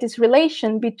of create this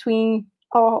relation between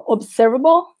our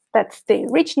observable, that's the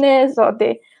richness or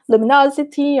the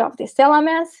luminosity of the stellar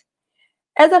mass,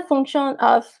 as a function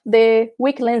of the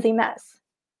weak lensing mass.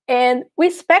 And we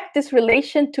expect this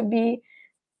relation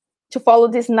to follow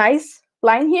this nice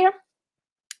line here.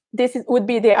 This would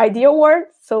be the ideal world,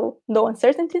 so no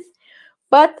uncertainties.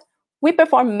 But we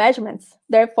perform measurements.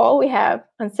 Therefore, we have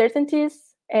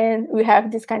uncertainties and we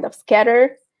have this kind of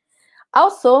scatter.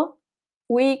 Also,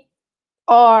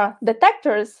 our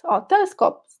detectors, our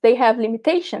telescopes, they have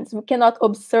limitations. We cannot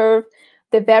observe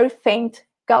the very faint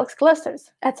galaxy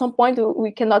clusters. At some point,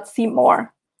 we cannot see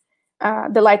more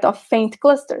the light of faint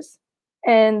clusters.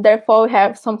 And therefore, we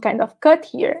have some kind of cut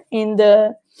here in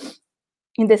the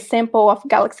sample of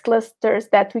galaxy clusters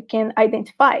that we can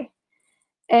identify.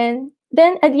 And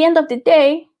then at the end of the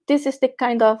day, this is the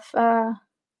kind of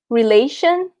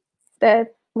relation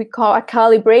that we call a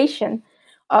calibration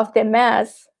of the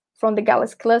mass from the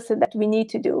galaxy cluster that we need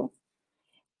to do.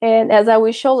 And as I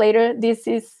will show later, this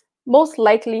is most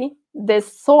likely the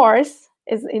source,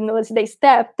 is the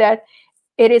step that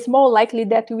it is more likely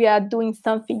that we are doing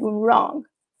something wrong.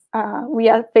 We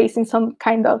are facing some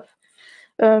kind of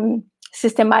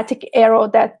systematic error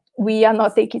that we are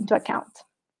not taking into account.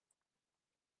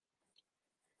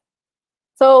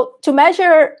 So to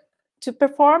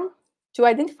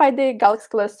identify the galaxy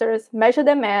clusters, measure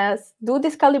the mass, do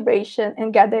this calibration,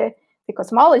 and get the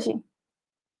cosmology,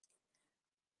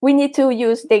 we need to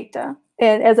use data.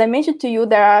 And as I mentioned to you,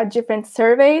 there are different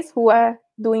surveys who are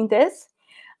doing this.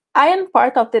 I am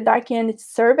part of the Dark Energy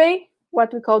Survey,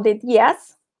 what we call the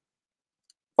DS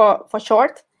for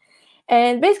short.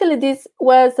 And basically, this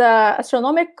was an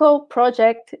astronomical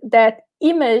project that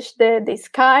imaged the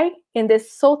sky in the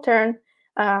southern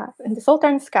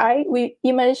sky. We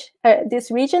image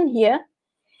this region here,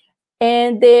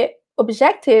 and the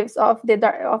objectives of the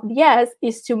DS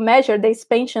is to measure the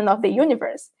expansion of the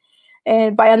universe,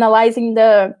 and by analyzing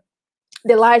the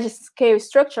largest scale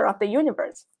structure of the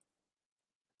universe.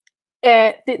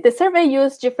 The survey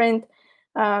used different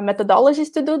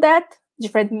methodologies to do that,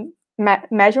 different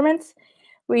measurements.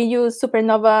 We use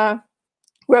supernova,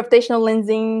 gravitational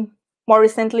lensing, more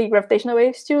recently gravitational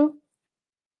waves too.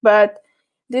 But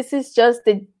this is just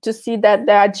to see that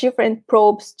there are different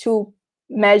probes to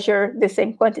measure the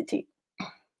same quantity.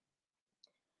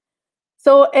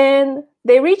 So, and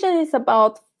the region is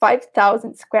about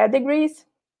 5,000 square degrees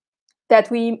that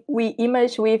we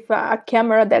image with a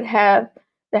camera that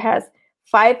has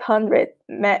 500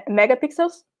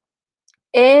 megapixels.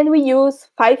 And we use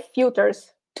 5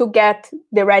 filters to get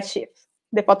the redshift,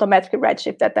 the photometric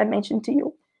redshift that I mentioned to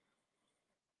you.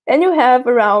 And you have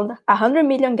around 100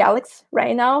 million galaxies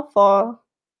right now. For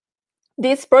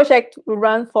this project will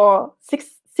run for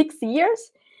six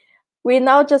years. We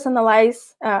now just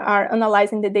are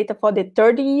analyzing the data for the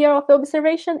third year of the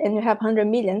observation, and you have 100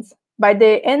 millions. By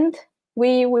the end,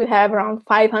 we will have around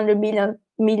 500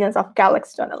 millions of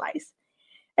galaxies to analyze.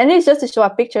 And it's just to show a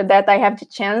picture that I have the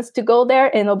chance to go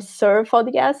there and observe for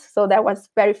the gas. So that was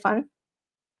very fun.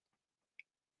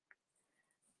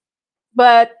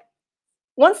 But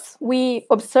once we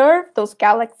observe those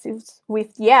galaxies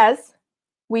with yes,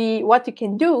 what you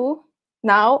can do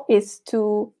now is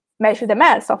to measure the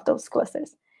mass of those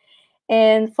clusters.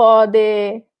 And for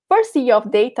the first year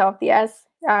of data of the yes,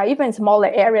 even smaller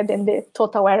area than the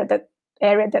total area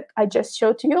that I just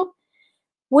showed to you,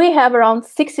 we have around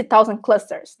 60,000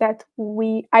 clusters that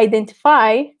we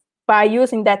identify by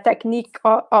using that technique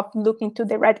of looking to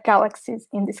the red galaxies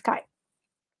in the sky.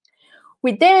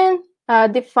 We then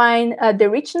define the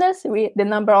richness, the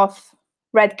number of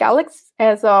red galaxies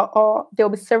as the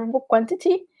observable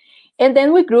quantity, and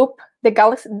then we group the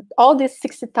galaxy, all these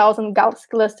 60,000 galaxy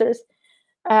clusters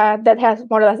that has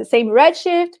more or less the same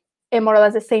redshift and more or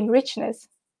less the same richness,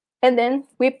 and then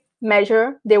we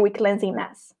measure the weak lensing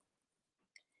mass.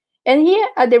 And here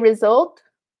are the result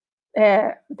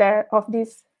of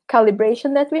this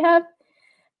calibration that we have.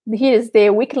 Here is the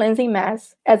weak lensing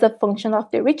mass as a function of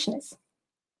the richness.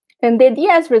 And the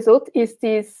DS result is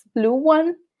this blue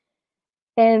one.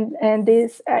 And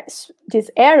this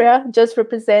area just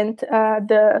represent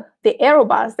the error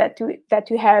bars that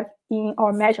you have in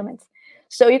our measurements.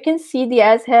 So you can see the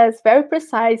S has very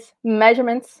precise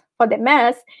measurements for the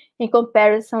mass in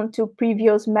comparison to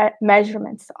previous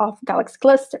measurements of galaxy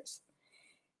clusters.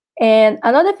 And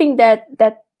another thing that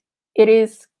it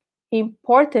is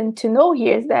important to know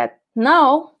here is that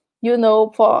now you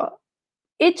know for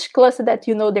each cluster that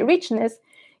you know the richness,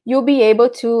 you'll be able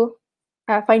to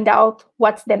find out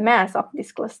what's the mass of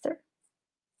this cluster.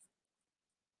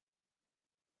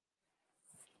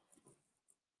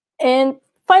 And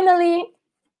finally,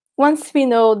 once we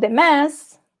know the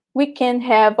mass, we can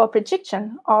have a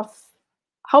prediction of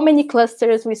how many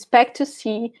clusters we expect to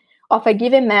see of a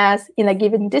given mass in a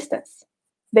given distance,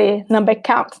 the number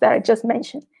count that I just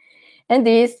mentioned. And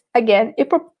this, again,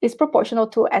 is proportional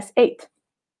to S8.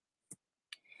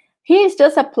 Here is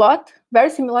just a plot, very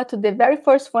similar to the very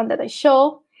first one that I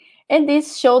showed. And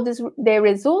this shows the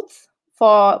results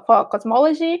for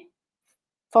cosmology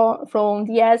from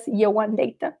DS year 1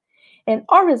 data. And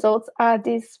our results are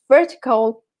this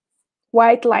vertical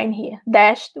white line here,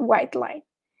 dashed white line.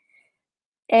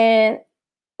 And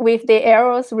with the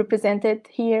arrows represented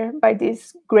here by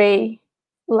this gray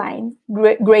line,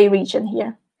 gray region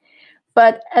here.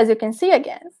 But as you can see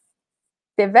again,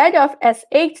 the value of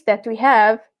S8 that we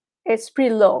have is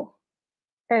pretty low.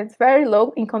 It's very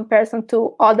low in comparison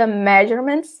to other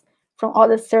measurements from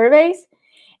other surveys,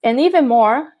 and even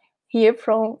more here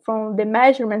from the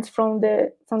measurements from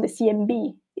the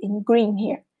CMB in green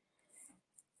here.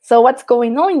 So what's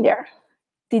going on there?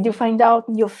 Did you find out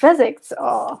new physics,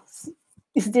 or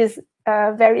is this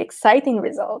a very exciting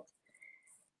result?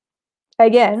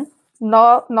 Again,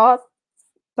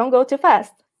 don't go too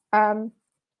fast.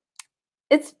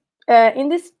 It's in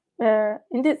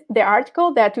the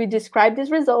article that we describe this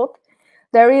result.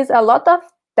 There is a lot of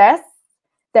tests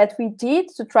that we did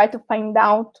to try to find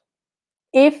out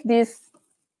if this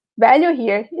value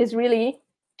here is really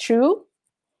true.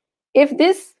 If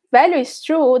this value is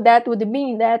true, that would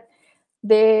mean that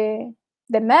the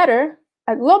matter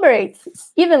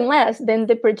agglomerates even less than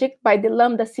the predict by the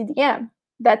lambda CDM.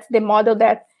 That's the model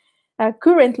that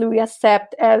currently we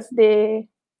accept as the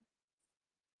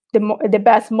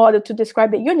best model to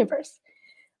describe the universe.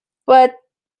 But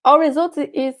our result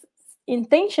is in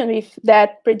tension with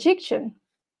that prediction.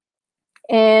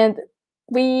 And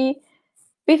we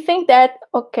think that,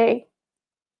 okay,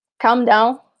 calm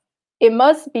down. It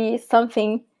must be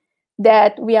something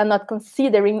that we are not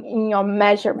considering in your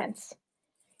measurements.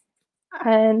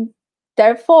 And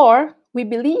therefore, we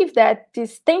believe that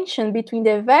this tension between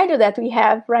the value that we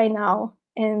have right now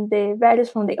and the values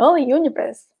from the early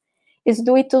universe is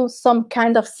due to some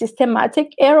kind of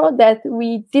systematic error that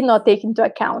we did not take into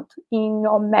account in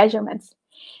our measurements.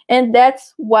 And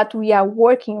that's what we are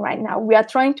working right now. We are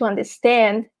trying to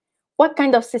understand what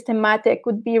kind of systematic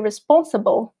would be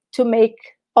responsible to make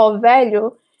our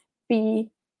value be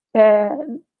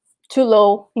too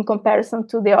low in comparison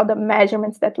to the other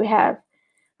measurements that we have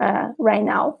right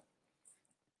now.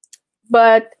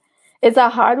 But it's a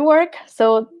hard work,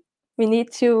 so we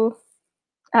need to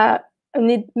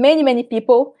need many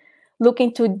people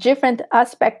looking to different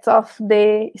aspects of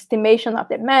the estimation of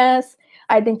the mass,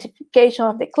 identification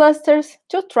of the clusters,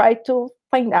 to try to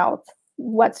find out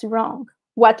what's wrong,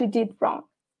 what we did wrong.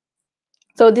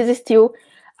 So this is still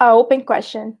an open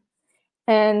question,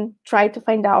 and try to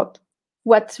find out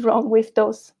what's wrong with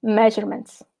those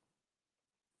measurements.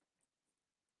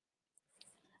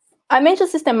 I mentioned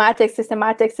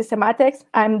systematics.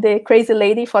 I'm the crazy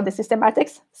lady for the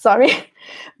systematics, sorry.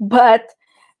 But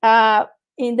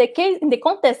in the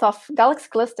context of galaxy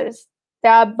clusters,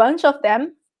 there are a bunch of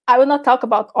them. I will not talk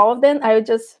about all of them. I will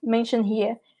just mention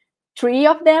here 3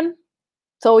 of them,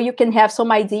 so you can have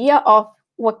some idea of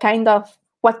what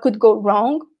could go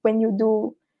wrong when you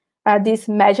do these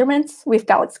measurements with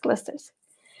galaxy clusters.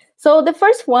 So the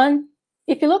first one,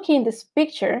 if you look in this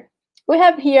picture, we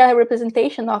have here a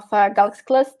representation of a galaxy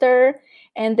cluster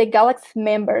and the galaxy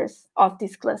members of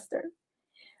this cluster.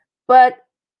 But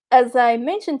as I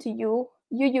mentioned to you,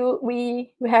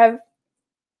 we have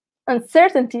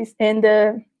uncertainties in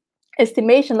the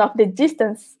estimation of the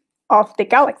distance of the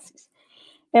galaxies.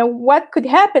 And what could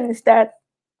happen is that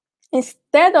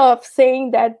instead of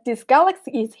saying that this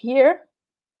galaxy is here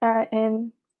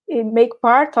and it make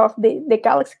part of the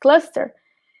galaxy cluster,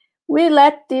 we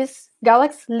let this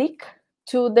galaxy leak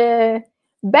to the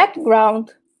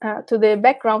background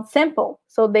sample.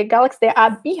 So the galaxies that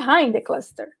are behind the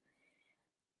cluster.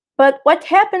 But what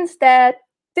happens that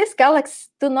these galaxies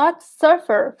do not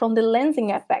suffer from the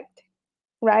lensing effect,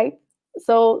 right?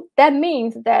 So that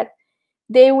means that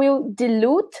they will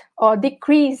dilute or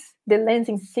decrease the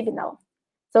lensing signal.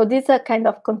 So this is a kind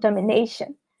of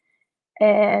contamination.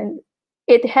 And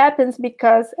it happens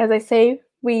because, as I say,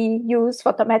 we use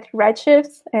photometric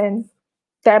redshifts, and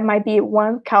that might be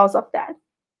one cause of that.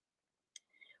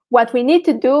 What we need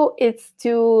to do is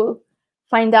to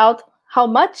find out how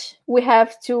much we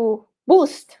have to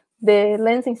boost the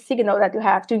lensing signal that you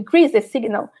have, to increase the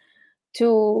signal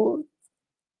to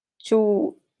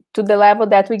the level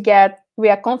that we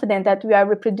are confident that we are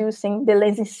reproducing the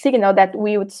lensing signal that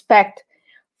we would expect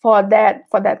for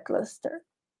that cluster.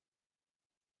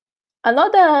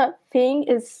 Another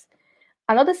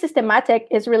systematic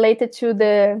is related to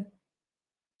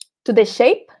the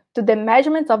shape, to the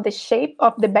measurements of the shape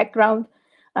of the background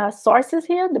sources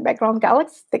here, the background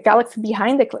galaxy, the galaxy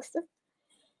behind the cluster.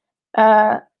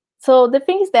 So the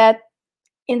thing is that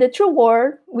in the true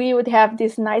world, we would have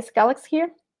this nice galaxy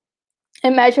here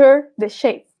and measure the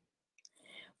shape.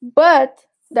 But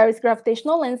there is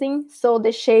gravitational lensing, so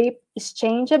the shape is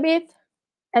changed a bit.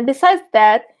 And besides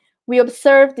that, we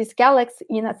observe this galaxy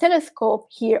in a telescope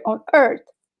here on Earth.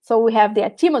 So we have the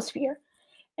atmosphere.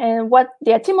 And what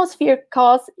the atmosphere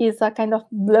causes is a kind of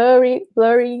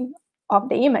blurring of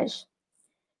the image.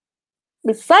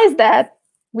 Besides that,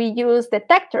 we use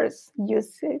detectors,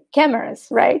 use cameras,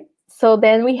 right? So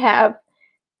then we have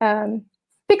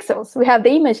pixels. We have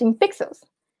the image in pixels.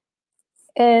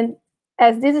 And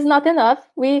as this is not enough,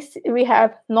 we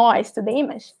have noise to the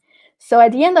image. So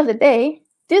at the end of the day,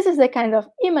 this is the kind of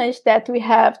image that we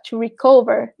have to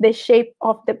recover the shape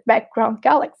of the background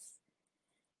galaxy.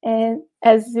 And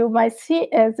as you may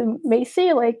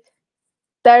see, like,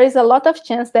 there is a lot of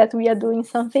chance that we are doing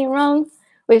something wrong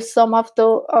with some of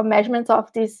the measurements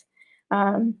of this,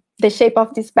 the shape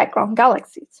of these background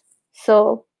galaxies.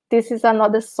 So this is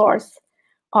another source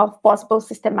of possible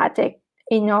systematic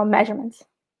in our measurements.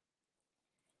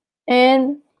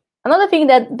 And another thing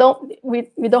that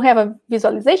we don't have a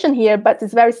visualization here, but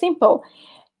it's very simple,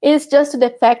 is just the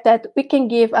fact that we can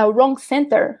give a wrong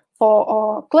center for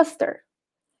our cluster.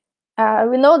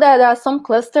 We know that there are some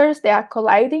clusters, they are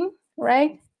colliding,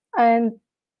 right? And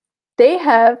they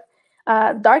have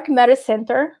a dark matter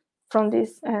center from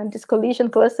this collision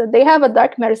cluster. They have a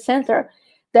dark matter center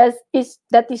that is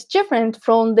different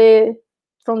from the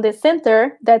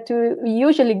center that we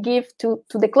usually give to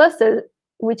the cluster,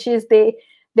 which is the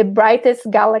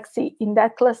brightest galaxy in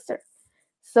that cluster.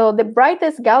 So the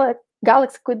brightest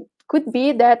galaxy could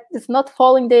be that it's not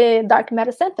following the dark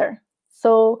matter center.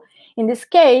 So in this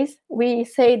case, we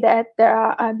say that there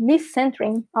are a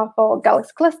miscentering of our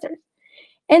galaxy clusters.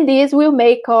 And this will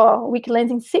make our weak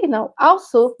lensing signal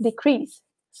also decrease.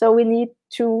 So we need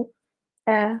to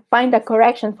find a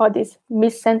correction for this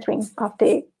miscentering of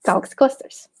the galaxy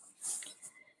clusters.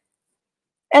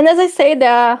 And as I say,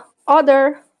 there are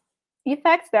other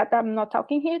effects that I'm not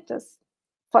talking here, just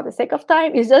for the sake of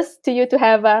time. It's just to you to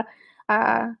have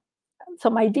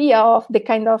some idea of the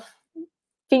kind of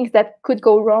things that could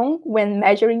go wrong when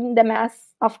measuring the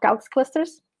mass of galaxy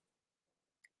clusters.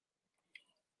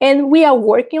 And we are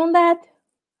working on that.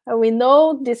 We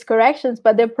know these corrections,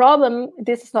 but the problem,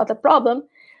 this is not a problem.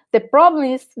 The problem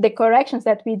is the corrections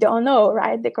that we don't know,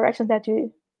 right? The corrections that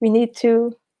we need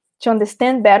to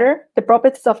understand better the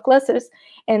properties of clusters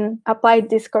and apply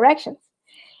these corrections.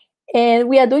 And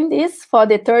we are doing this for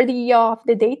the third year of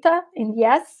the data in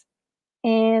YES.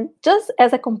 And just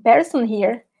as a comparison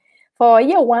here, for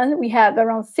year 1, we have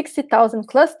around 60,000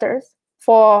 clusters.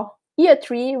 For year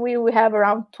 3, we will have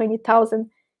around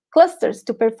 20,000 clusters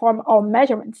to perform our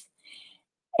measurements.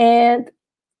 And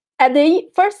at the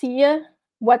first year,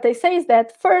 what they say is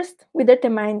that first we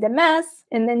determine the mass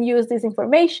and then use this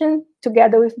information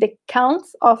together with the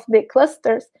counts of the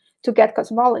clusters to get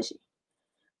cosmology.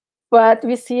 But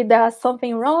we see there's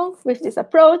something wrong with this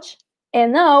approach.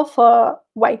 And now for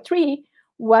Y3,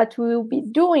 what we will be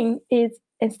doing is,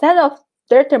 instead of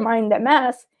determining the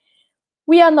mass,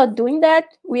 we are not doing that.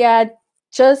 We are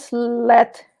just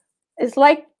it's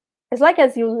like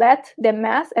as you let the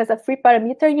mass as a free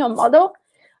parameter in your model,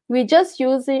 we just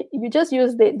use it. You just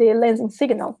use the lensing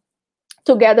signal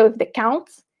together with the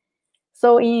counts.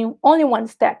 So in only one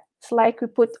step, it's like we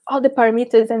put all the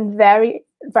parameters and vary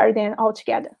them all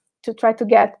together to try to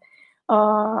get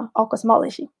our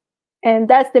cosmology. And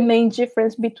that's the main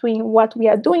difference between what we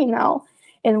are doing now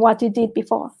and what we did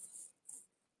before.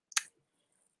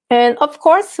 And of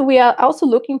course, we are also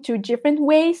looking to different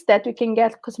ways that we can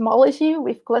get cosmology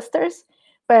with clusters,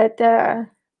 but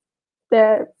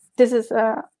this is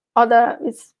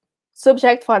it's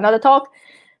subject for another talk.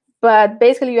 But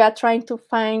basically, we are trying to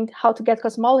find how to get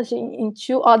cosmology in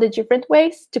 2 other different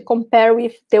ways to compare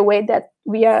with the way that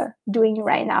we are doing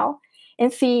right now,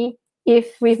 and see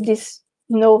if with this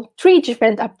 3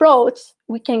 different approaches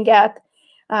we can get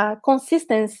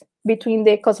consistency between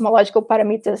the cosmological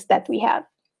parameters that we have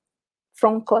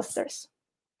from clusters.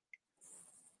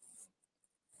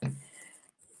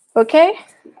 Okay,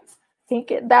 I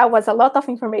think that was a lot of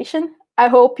information. I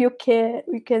hope you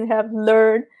can have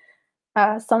learned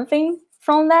something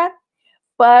from that.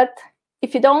 But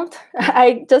if you don't,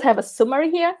 I just have a summary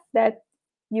here that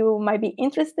you might be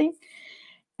interested.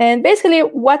 And basically,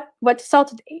 what you saw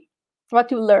today,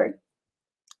 what you learned.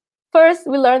 First,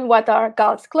 we learned what are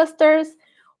galaxy clusters,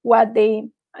 what they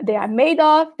are made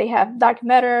of. They have dark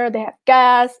matter, they have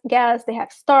gas, they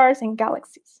have stars and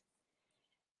galaxies.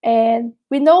 And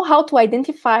we know how to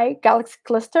identify galaxy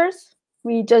clusters.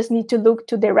 We just need to look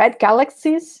to the red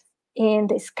galaxies in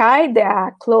the sky that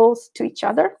are close to each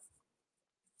other.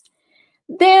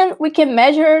 Then we can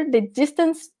measure the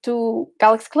distance to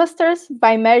galaxy clusters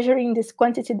by measuring this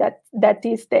quantity that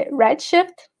is the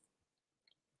redshift.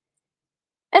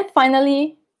 And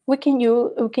finally, we can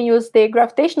use the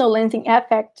gravitational lensing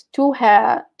effect to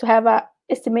have an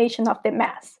estimation of the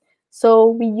mass. So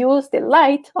we use the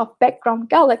light of background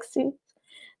galaxies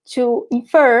to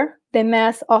infer the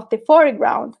mass of the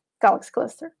foreground galaxy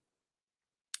cluster.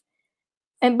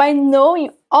 And by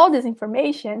knowing all this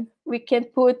information, we can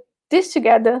put this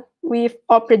together with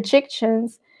our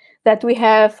projections that we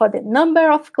have for the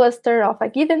number of clusters of a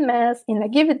given mass in a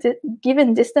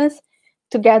given distance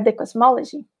to get the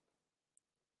cosmology.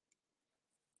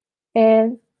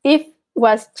 And if it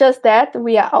was just that,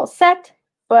 we are all set.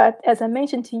 But as I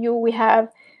mentioned to you, we have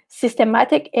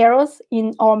systematic errors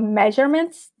in our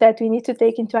measurements that we need to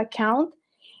take into account.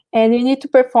 And we need to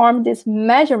perform these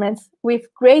measurements with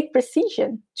great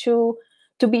precision to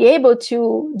be able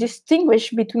to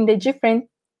distinguish between the different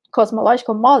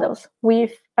cosmological models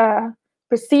with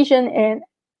precision and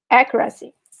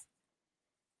accuracy.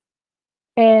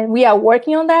 And we are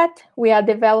working on that. We are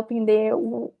developing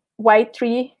the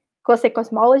Y3 cluster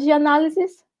cosmology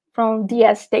analysis from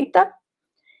DS data.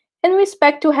 And we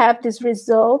expect to have these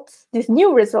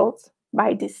new results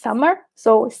by this summer.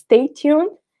 So stay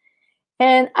tuned.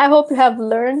 And I hope you have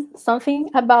learned something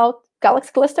about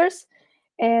galaxy clusters.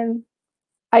 And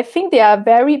I think they are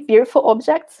very beautiful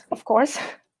objects, of course.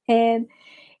 And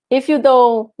if you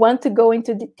don't want to go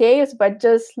into details, but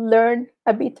just learn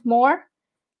a bit more,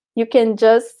 you can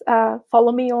just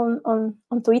follow me on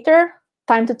Twitter.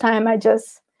 Time to time, I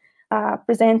just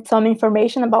present some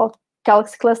information about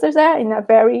galaxy clusters there in a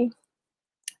very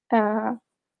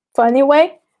funny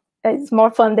way. It's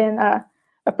more fun than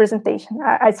a presentation,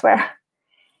 I swear.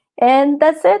 And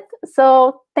that's it.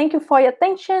 So thank you for your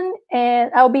attention,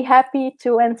 and I'll be happy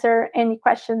to answer any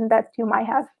question that you might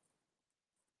have.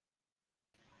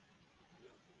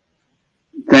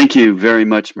 Thank you very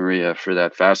much, Maria, for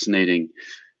that fascinating,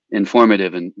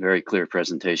 informative, and very clear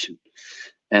presentation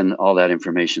and all that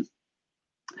information.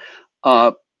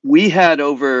 We had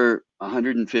over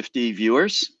 150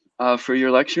 viewers for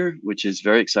your lecture, which is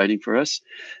very exciting for us.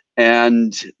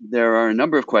 And there are a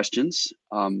number of questions.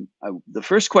 The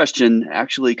first question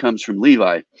actually comes from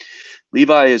Levi.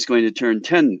 Levi is going to turn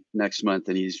 10 next month,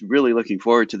 and he's really looking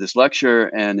forward to this lecture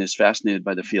and is fascinated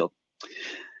by the field.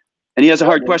 And he has a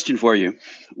hard question for you,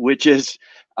 which is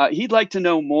he'd like to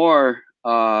know more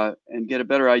and get a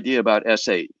better idea about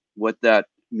S8, what that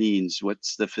means,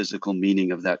 what's the physical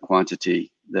meaning of that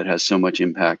quantity that has so much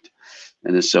impact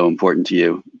and is so important to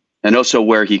you, and also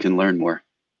where he can learn more.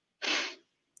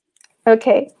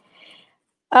 Okay.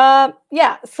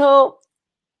 Yeah, so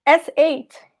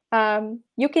S8,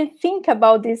 you can think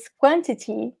about this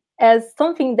quantity as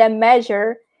something that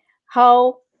measures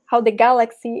how the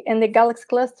galaxy and the galaxy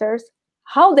clusters,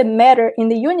 how the matter in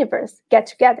the universe get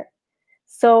together.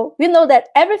 So we know that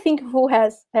everything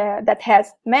that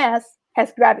has mass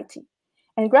has gravity,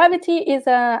 and gravity is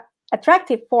an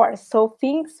attractive force. So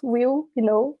things will,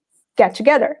 get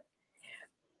together.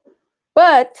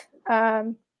 But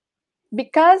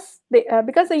because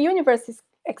the universe is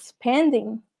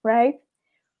expanding, right?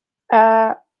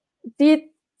 It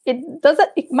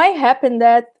might happen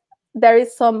that there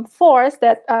is some force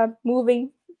that are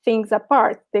moving things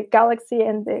apart, the galaxy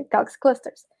and the galaxy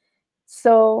clusters.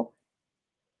 So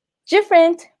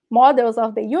different models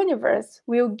of the universe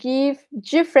will give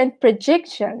different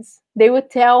predictions. They will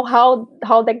tell how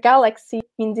the galaxy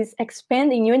in this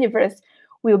expanding universe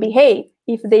will behave,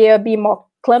 if they will be more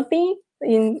clumpy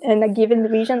in a given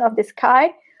region of the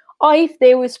sky, or if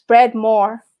they will spread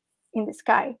more in the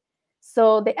sky.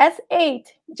 So the S8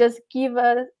 just give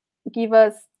us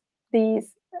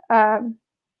these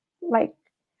like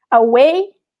a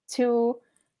way to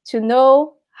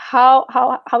know how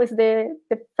is the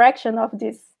fraction of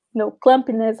this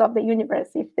clumpiness of the universe,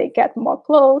 if they get more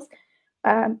close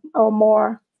or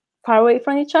more far away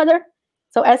from each other.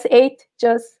 So S8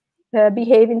 just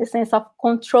behave in the sense of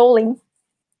controlling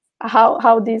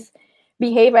how these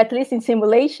behave, at least in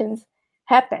simulations,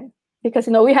 happen. Because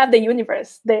we have the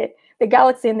universe, the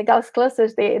galaxy and the galaxy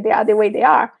clusters, they are the way they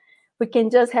are. We can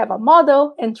just have a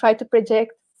model and try to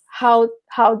project how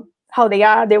they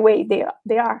are the way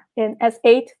they are. And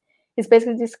S8 is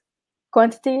basically this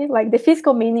quantity, like the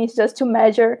physical meaning is just to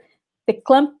measure the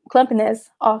clumpiness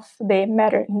of the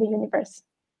matter in the universe.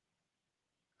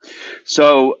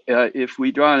 So if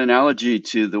we draw an analogy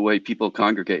to the way people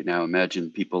congregate now,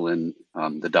 imagine people in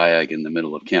the diag in the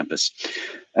middle of campus.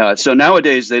 So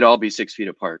nowadays they'd all be 6 feet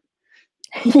apart.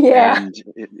 Yeah.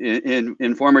 And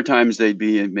in former times they'd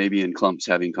be maybe in clumps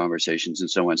having conversations and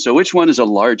so on. So which one is a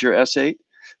larger S8?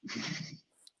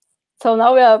 So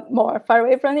now we are more far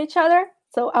away from each other.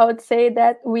 So I would say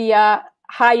that we are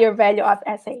higher value of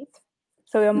S8.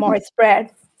 So we are more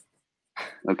spread.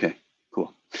 Okay,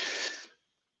 cool.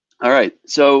 All right,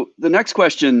 so the next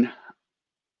question,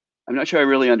 I'm not sure I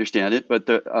really understand it, but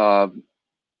the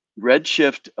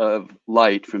redshift of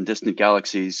light from distant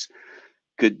galaxies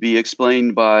could be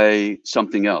explained by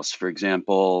something else. For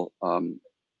example,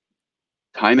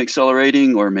 time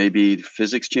accelerating, or maybe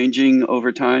physics changing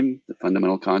over time, the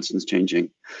fundamental constants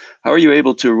changing. How are you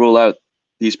able to rule out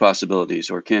these possibilities,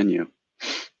 or can you?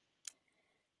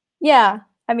 Yeah,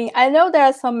 I mean, I know there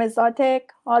are some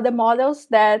exotic other models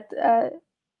that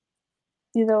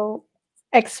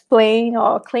explain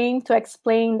or claim to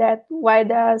explain that why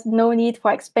there's no need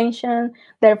for expansion,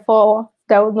 therefore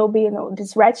there will not be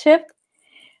this redshift.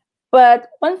 But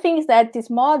one thing is that these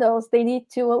models, they need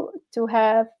to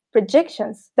have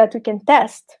projections that we can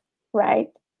test, right?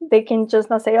 They can just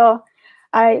not say, oh,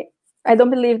 I don't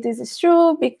believe this is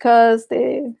true because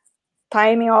the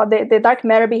timing or the dark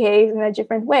matter behaves in a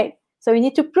different way. So we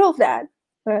need to prove that.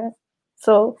 And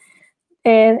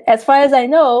as far as I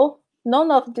know,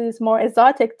 none of these more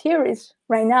exotic theories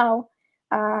right now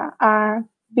are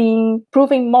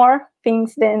proving more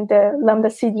things than the lambda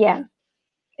CDM.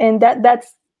 And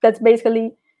that's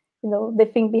basically the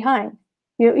thing behind.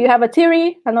 You have a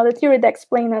theory, another theory that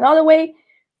explains another way,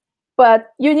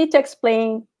 but you need to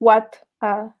explain what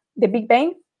the Big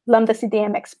Bang, lambda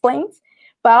CDM, explains,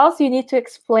 but also you need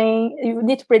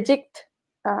to predict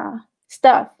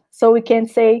stuff. So we can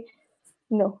say,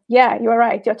 yeah, you're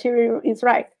right, your theory is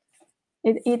right.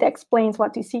 It explains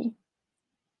what you see.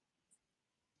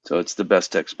 So it's the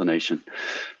best explanation.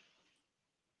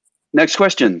 Next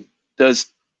question.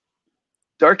 Does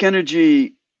dark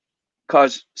energy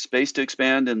cause space to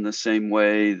expand in the same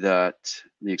way that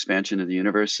the expansion of the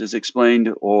universe is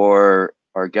explained, or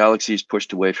are galaxies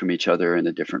pushed away from each other in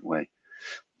a different way?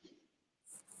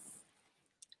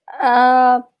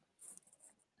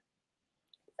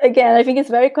 Again, I think it's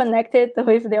very connected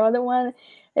with the other one.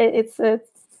 It's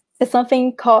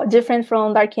something called different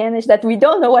from dark energy that we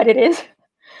don't know what it is,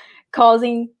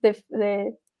 causing the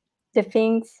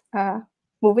things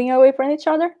moving away from each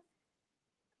other.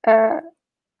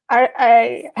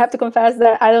 I have to confess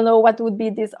that I don't know what would be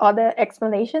these other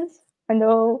explanations. I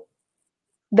know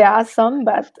there are some,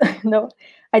 but no,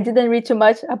 I didn't read too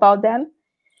much about them.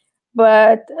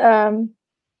 But I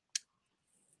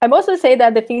mostly say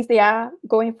that the things, they are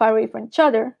going far away from each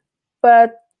other.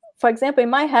 But for example, it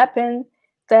might happen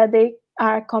that they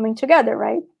are coming together,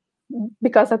 right?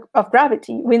 Because of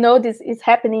gravity. We know this is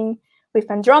happening with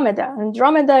Andromeda.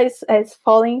 Andromeda is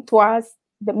falling towards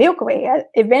the Milky Way.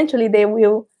 Eventually, they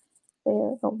will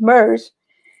merge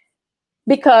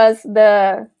because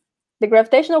the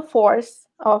gravitational force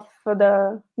of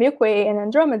the Milky Way and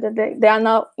Andromeda, they are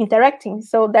now interacting.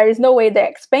 So there is no way the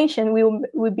expansion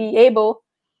will be able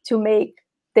to make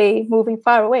they moving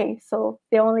far away. So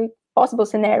the only possible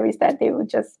scenario is that they will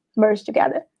just merge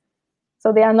together.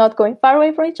 So they are not going far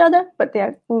away from each other, but they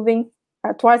are moving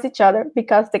towards each other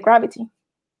because the gravity.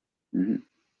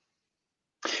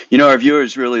 Mm-hmm. Our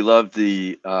viewers really loved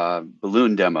the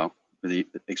balloon demo, the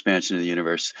expansion of the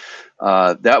universe.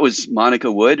 That was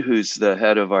Monica Wood, who's the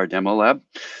head of our demo lab,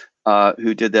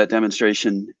 who did that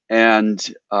demonstration.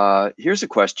 And here's a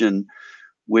question,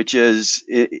 which is,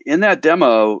 in that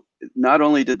demo, not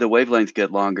only did the wavelength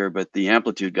get longer, but the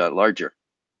amplitude got larger.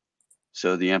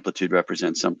 So the amplitude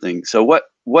represents something. So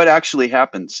what actually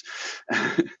happens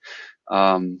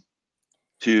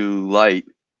to light?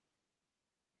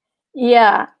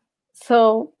 Yeah,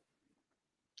 so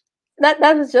that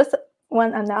was just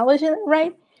one analogy,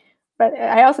 right? But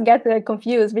I also get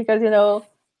confused because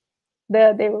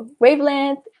the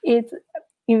wavelength is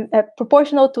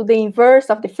proportional to the inverse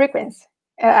of the frequency.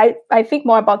 I think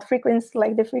more about frequency,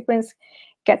 like the frequency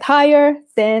get higher,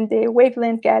 then the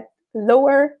wavelength get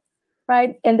lower,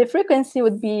 right? And the frequency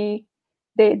would be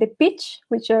the pitch,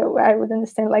 which I would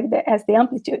understand like as the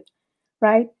amplitude,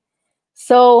 right?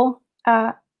 So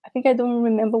I think I don't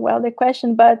remember well the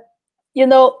question, but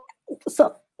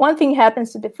so one thing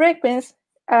happens to the frequency,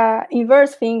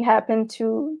 inverse thing happened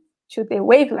to the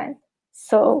wavelength.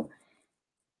 So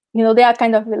they are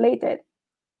kind of related.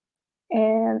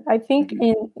 And I think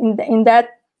in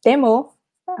that demo,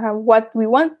 what we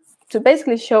want to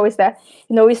basically show is that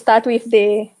we start with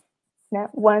the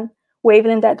one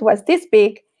wavelength that was this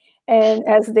big, and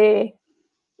as the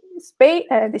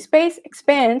space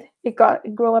expand, it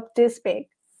grow up this big,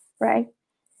 right?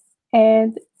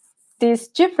 And this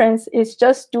difference is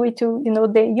just due to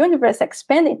the universe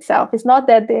expand itself. It's not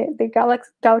that the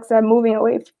galaxies are moving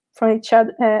away from each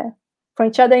other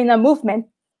in a movement,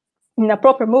 in a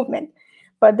proper movement,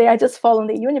 but they are just following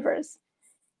the universe.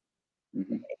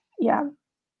 Yeah.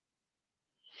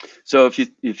 So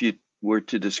if you were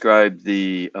to describe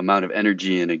the amount of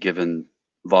energy in a given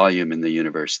volume in the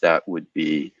universe, that would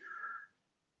be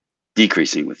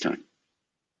decreasing with time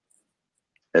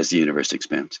as the universe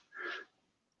expands.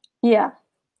 Yeah.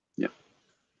 Yeah.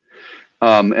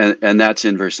 And that's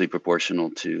inversely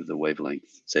proportional to the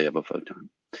wavelength, say, of a photon.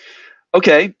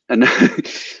 Okay. And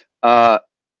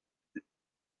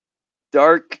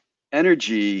dark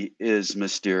energy is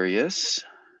mysterious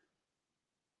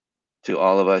to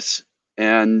all of us.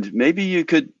 And maybe you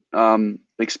could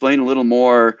explain a little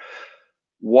more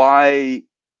why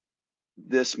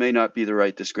this may not be the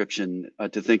right description,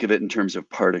 to think of it in terms of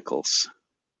particles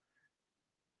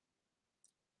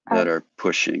that are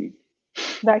pushing.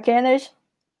 Dark energy?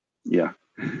 Yeah.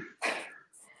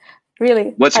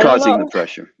 Really? What's causing the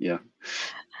pressure? Yeah.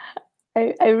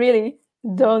 I really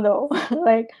don't know.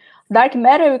 Like dark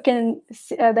matter, we can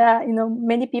see that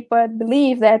many people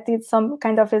believe that it's some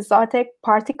kind of exotic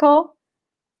particle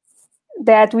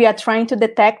that we are trying to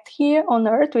detect here on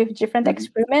Earth with different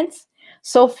experiments.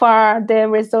 So far, the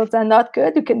results are not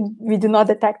good. We do not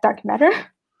detect dark matter,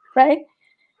 right?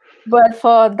 But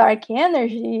for dark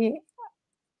energy,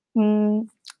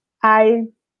 I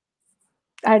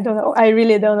don't know. I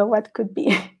really don't know what could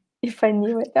be. If I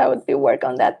knew it, I would be work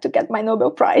on that to get my Nobel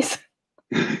Prize.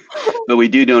 But we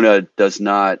do know that it does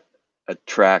not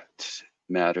attract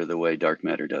matter the way dark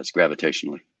matter does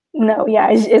gravitationally. No, yeah,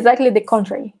 it's exactly the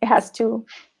contrary. It has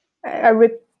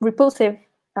a repulsive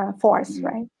force,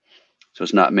 right? So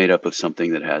it's not made up of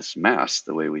something that has mass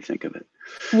the way we think of it.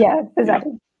 Yeah,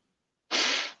 exactly.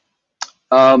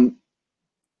 Yeah.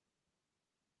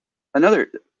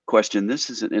 Another question. This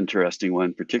is an interesting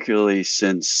one, particularly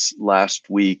since last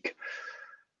week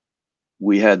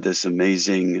we had this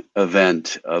amazing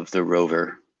event of the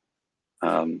rover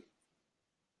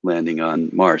landing on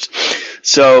Mars.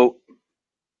 So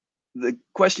the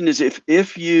question is,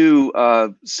 if you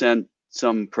sent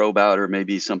some probe out or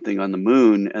maybe something on the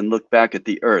moon and look back at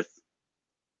the Earth,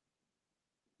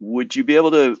 would you be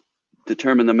able to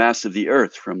determine the mass of the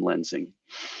Earth from lensing?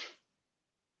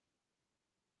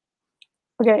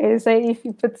 Okay, so if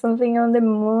you put something on the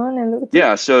moon and look.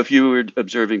 Yeah, so if you were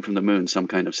observing from the moon, some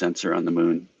kind of sensor on the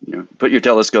moon, put your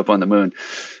telescope on the moon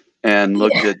and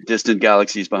looked at distant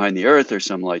galaxies behind the Earth or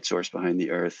some light source behind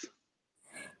the Earth.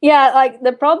 Yeah, like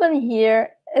the problem here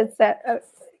is that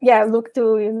look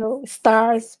to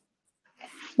stars,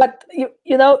 but you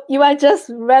are just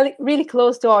really really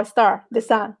close to our star, the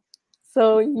sun.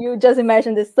 So you just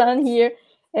imagine the sun here,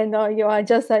 and you are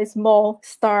just a small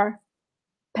star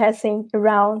passing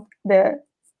around the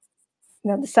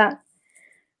sun.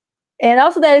 And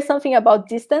also there is something about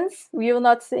distance. We will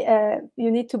not see, you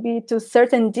need to be to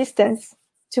certain distance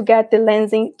to get the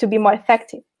lensing to be more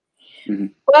effective.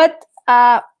 But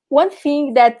one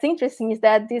thing that's interesting is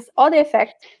that this other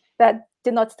effect that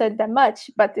did not study that much,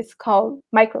 but it's called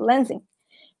microlensing,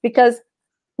 because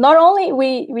not only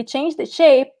we change the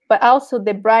shape, but also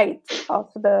the brightness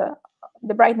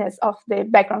of the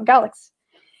background galaxy.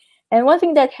 And one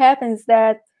thing that happens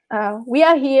that we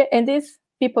are here, and these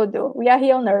people do, we are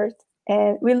here on Earth,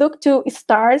 and we look to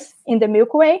stars in the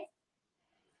Milky Way,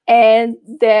 and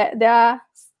there are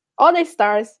other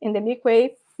stars in the Milky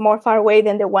Way more far away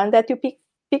than the one that you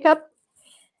pick up.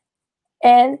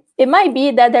 And it might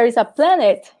be that there is a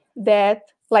planet that,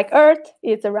 like Earth,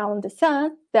 is around the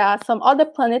sun. There are some other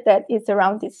planet that is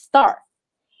around this star.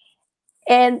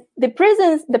 And the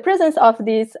presence of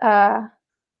this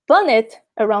planet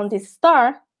around this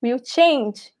star will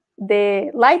change the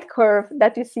light curve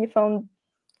that you see from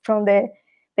the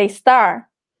star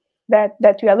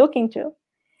that we are looking to.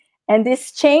 And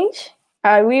this change,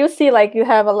 we will see like you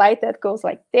have a light that goes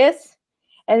like this,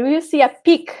 and we will see a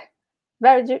peak,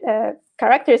 very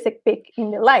characteristic peak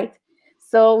in the light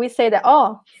So we say that,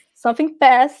 oh, something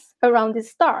passed around this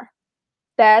star.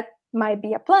 That might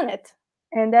be a planet.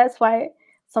 And that's why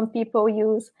some people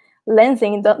use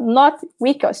lensing, not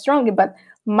weak or strong, but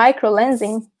micro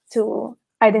lensing to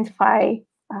identify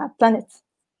planets.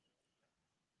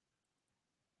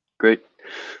 Great.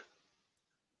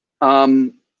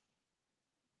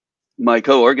 My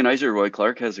co-organizer, Roy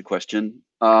Clark, has a question,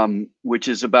 which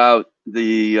is about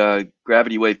the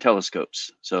gravity wave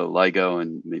telescopes, so LIGO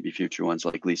and maybe future ones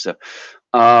like LISA.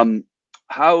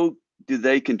 How do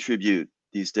they contribute,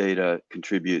 these data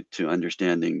contribute to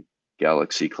understanding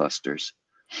galaxy clusters?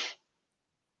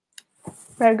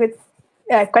 Very good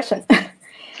question.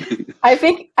 I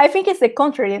think it's the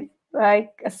contrary. Like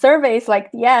surveys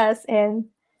like DIAS and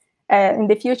in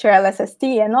the future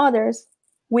LSST and others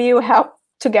will help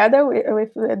together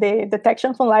with the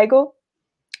detection from LIGO.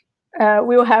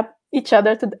 We will help each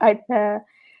other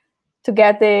to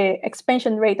get the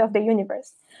expansion rate of the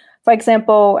universe. For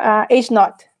example,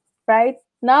 H0, right?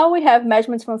 Now we have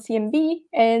measurements from CMB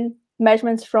and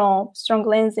measurements from strong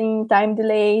lensing, time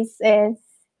delays, and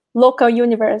local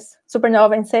universe,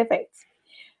 supernova and Cepheids.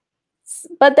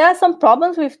 But there are some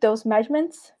problems with those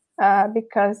measurements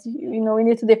because we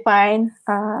need to define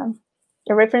a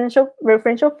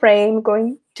referential frame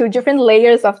going to different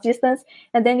layers of distance,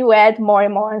 and then you add more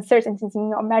and more uncertainties in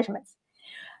your measurements.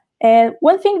 And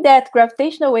one thing that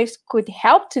gravitational waves could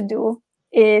help to do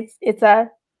is it's a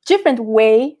different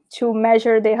way to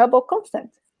measure the Hubble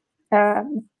constant.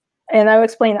 And I'll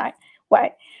explain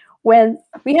why. When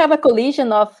we have a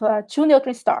collision of two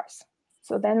neutron stars,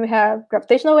 so then we have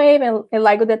gravitational wave and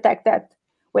LIGO detect that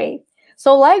wave.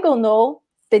 So LIGO know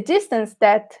the distance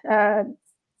that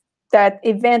that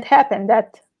event happened,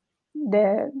 that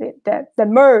the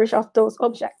merge of those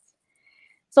objects.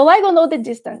 So LIGO know the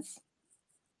distance.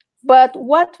 But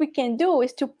what we can do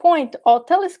is to point all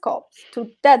telescopes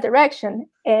to that direction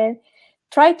and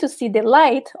try to see the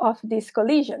light of this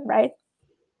collision, right?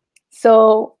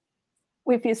 So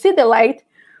if you see the light,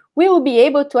 we will be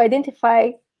able to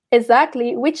identify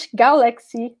exactly which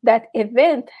galaxy that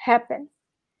event happened.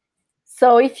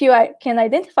 So if you can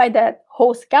identify that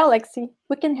host galaxy,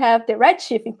 we can have the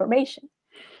redshift information.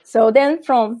 So then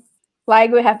from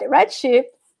LIGO, we have the redshift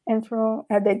and from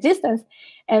the distance,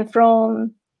 and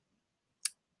from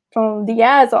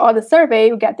the or the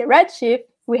survey, we get the redshift.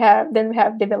 We have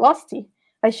the velocity.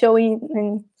 I show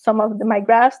in some of my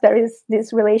graphs, there is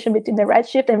this relation between the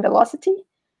redshift and velocity.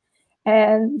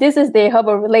 And this is the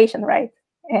Hubble relation, right?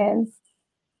 And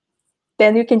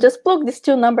then you can just plug these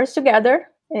two numbers together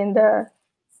in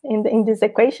this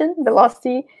equation.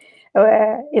 Velocity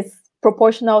is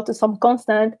proportional to some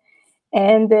constant,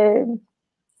 and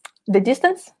the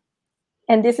distance.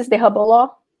 And this is the Hubble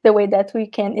law, the way that we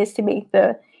can estimate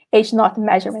the H0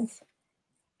 measurements.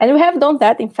 And we have done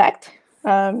that, in fact.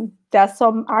 There are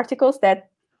some articles that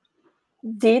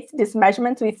did this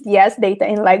measurement with DIAS data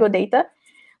and LIGO data.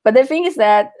 But the thing is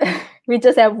that we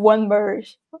just have one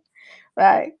merge,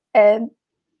 right? And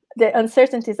the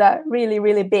uncertainties are really,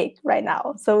 really big right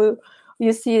now. So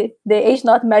you see the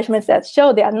H0 measurements that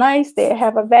show they are nice, they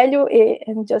have a value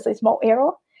and just a small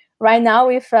error. Right now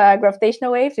with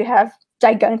gravitational waves, you have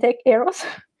gigantic errors.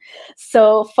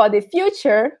 So for the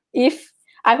future,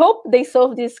 I hope they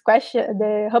solve this question,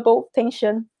 the Hubble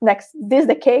tension this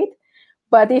decade.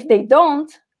 But if they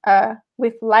don't,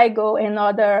 with LIGO and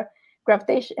other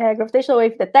gravitational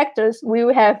wave detectors, we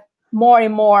will have more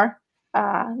and more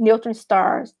neutron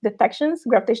stars detections,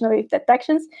 gravitational wave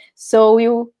detections. So we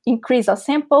will increase our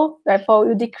sample, therefore we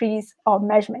will decrease our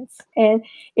measurements. And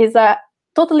it's a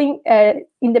totally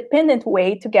independent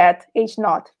way to get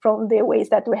H0 from the ways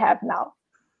that we have now.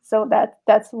 So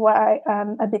that's why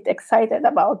I'm a bit excited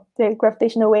about the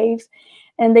gravitational waves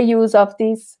and the use of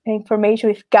this information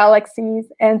with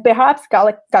galaxies and perhaps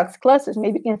galaxy clusters.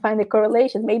 Maybe you can find a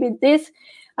correlation. Maybe this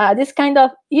kind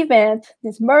of event,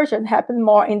 this merger, happened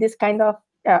more in this kind of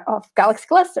galaxy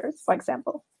clusters, for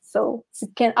example. So you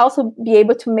can also be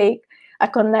able to make a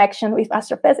connection with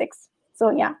astrophysics. So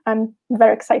yeah, I'm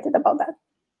very excited about that.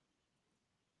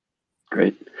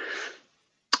 Great.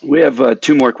 We have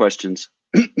two more questions.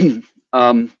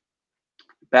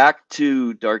 Back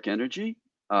to dark energy.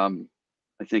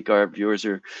 I think our viewers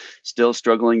are still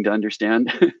struggling to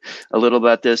understand a little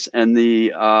about this. And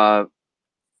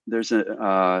there's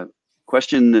a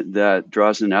question that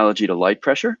draws an analogy to light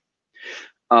pressure,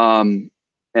 and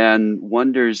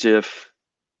wonders if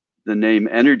the name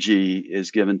energy is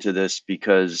given to this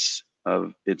because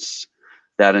of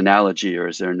that analogy, or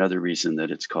is there another reason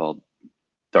that it's called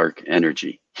dark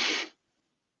energy?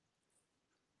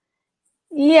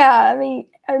 Yeah, I mean,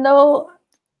 I know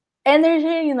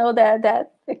energy, you know,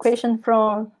 that equation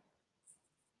from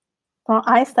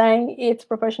Einstein, it's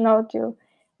proportional to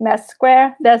mass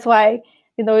square. That's why,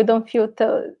 you know, you don't feel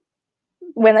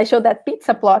when I show that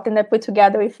pizza plot and I put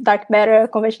together with dark matter,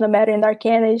 conventional matter, and dark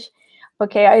energy,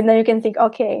 okay, and then you can think,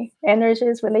 okay, energy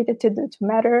is related to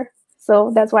matter.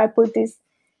 So that's why I put these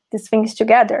things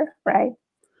together, right?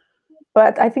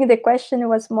 But I think the question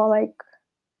was more like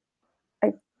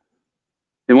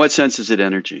in what sense is it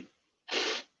energy?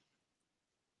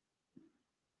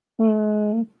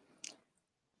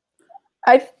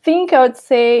 I think I would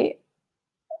say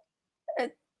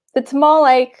it's more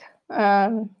like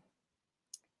I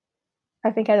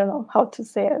think I don't know how to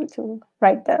say it, to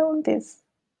write down this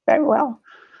very well.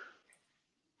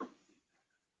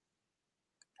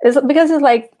 It's because it's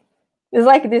like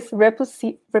this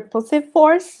repulsive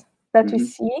force that we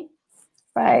see,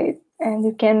 right? And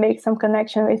you can make some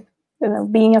connection with, you know,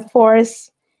 being a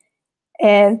force,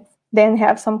 and then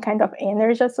have some kind of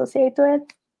energy associated to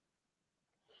it.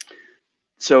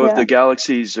 So if the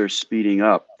galaxies are speeding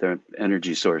up their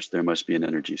energy source, there must be an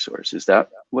energy source. Is that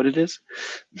what it is?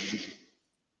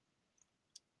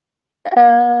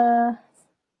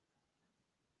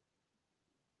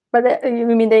 But you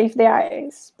mean that if they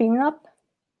are speeding up?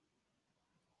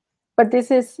 But this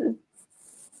is,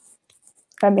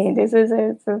 I mean, this is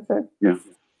a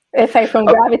effect from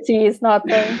gravity. Is not.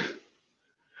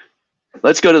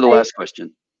 Let's go to the last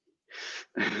question,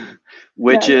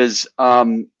 which is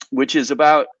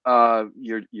about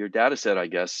your data set, I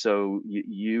guess. So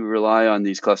you rely on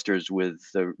these clusters with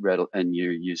the red, and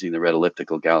you're using the red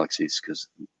elliptical galaxies because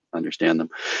understand them.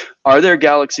 Are there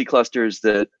galaxy clusters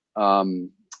that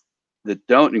that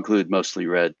don't include mostly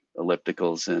red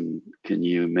ellipticals, and can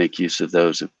you make use of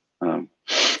those?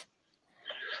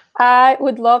 I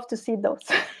would love to see those.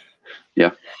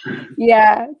 Yeah.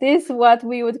 Yeah, this is what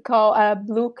we would call a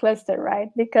blue cluster, right?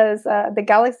 Because the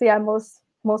galaxy are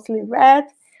mostly red,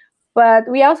 but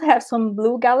we also have some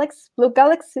blue galaxies. Blue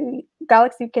galaxy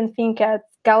you can think at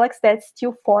galaxies that's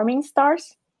still forming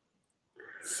stars.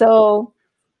 So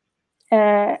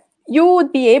you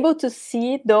would be able to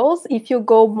see those if you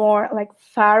go more like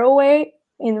far away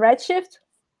in redshift,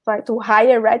 like to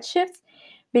higher redshift,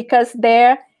 because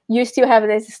there you still have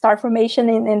this star formation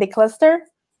in the cluster,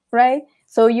 right?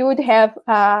 So you would have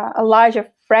a larger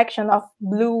fraction of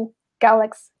blue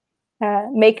galaxies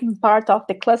making part of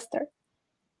the cluster.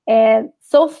 And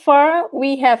so far,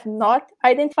 we have not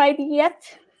identified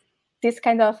yet this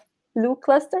kind of blue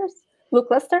cluster,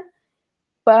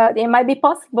 but it might be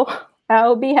possible.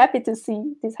 I'll be happy to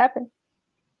see this happen.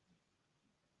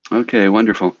 Okay,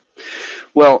 wonderful.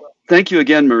 Well, thank you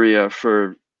again, Maria,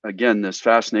 for this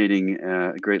fascinating,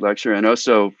 great lecture, and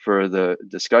also for the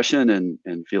discussion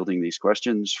and fielding these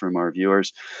questions from our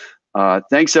viewers.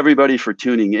 Thanks everybody for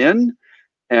tuning in.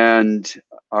 And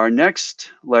our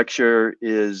next lecture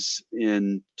is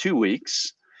in 2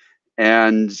 weeks.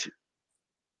 And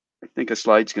I think a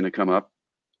slide's going to come up.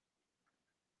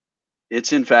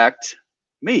 It's in fact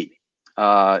me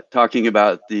talking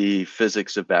about the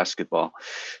physics of basketball.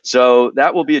 So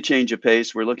that will be a change of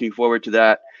pace. We're looking forward to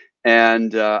that.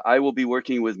 And I will be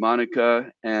working with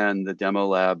Monica and the demo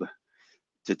lab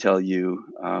to tell you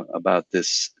about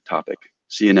this topic.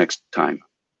 See you next time.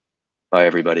 Bye,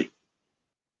 everybody.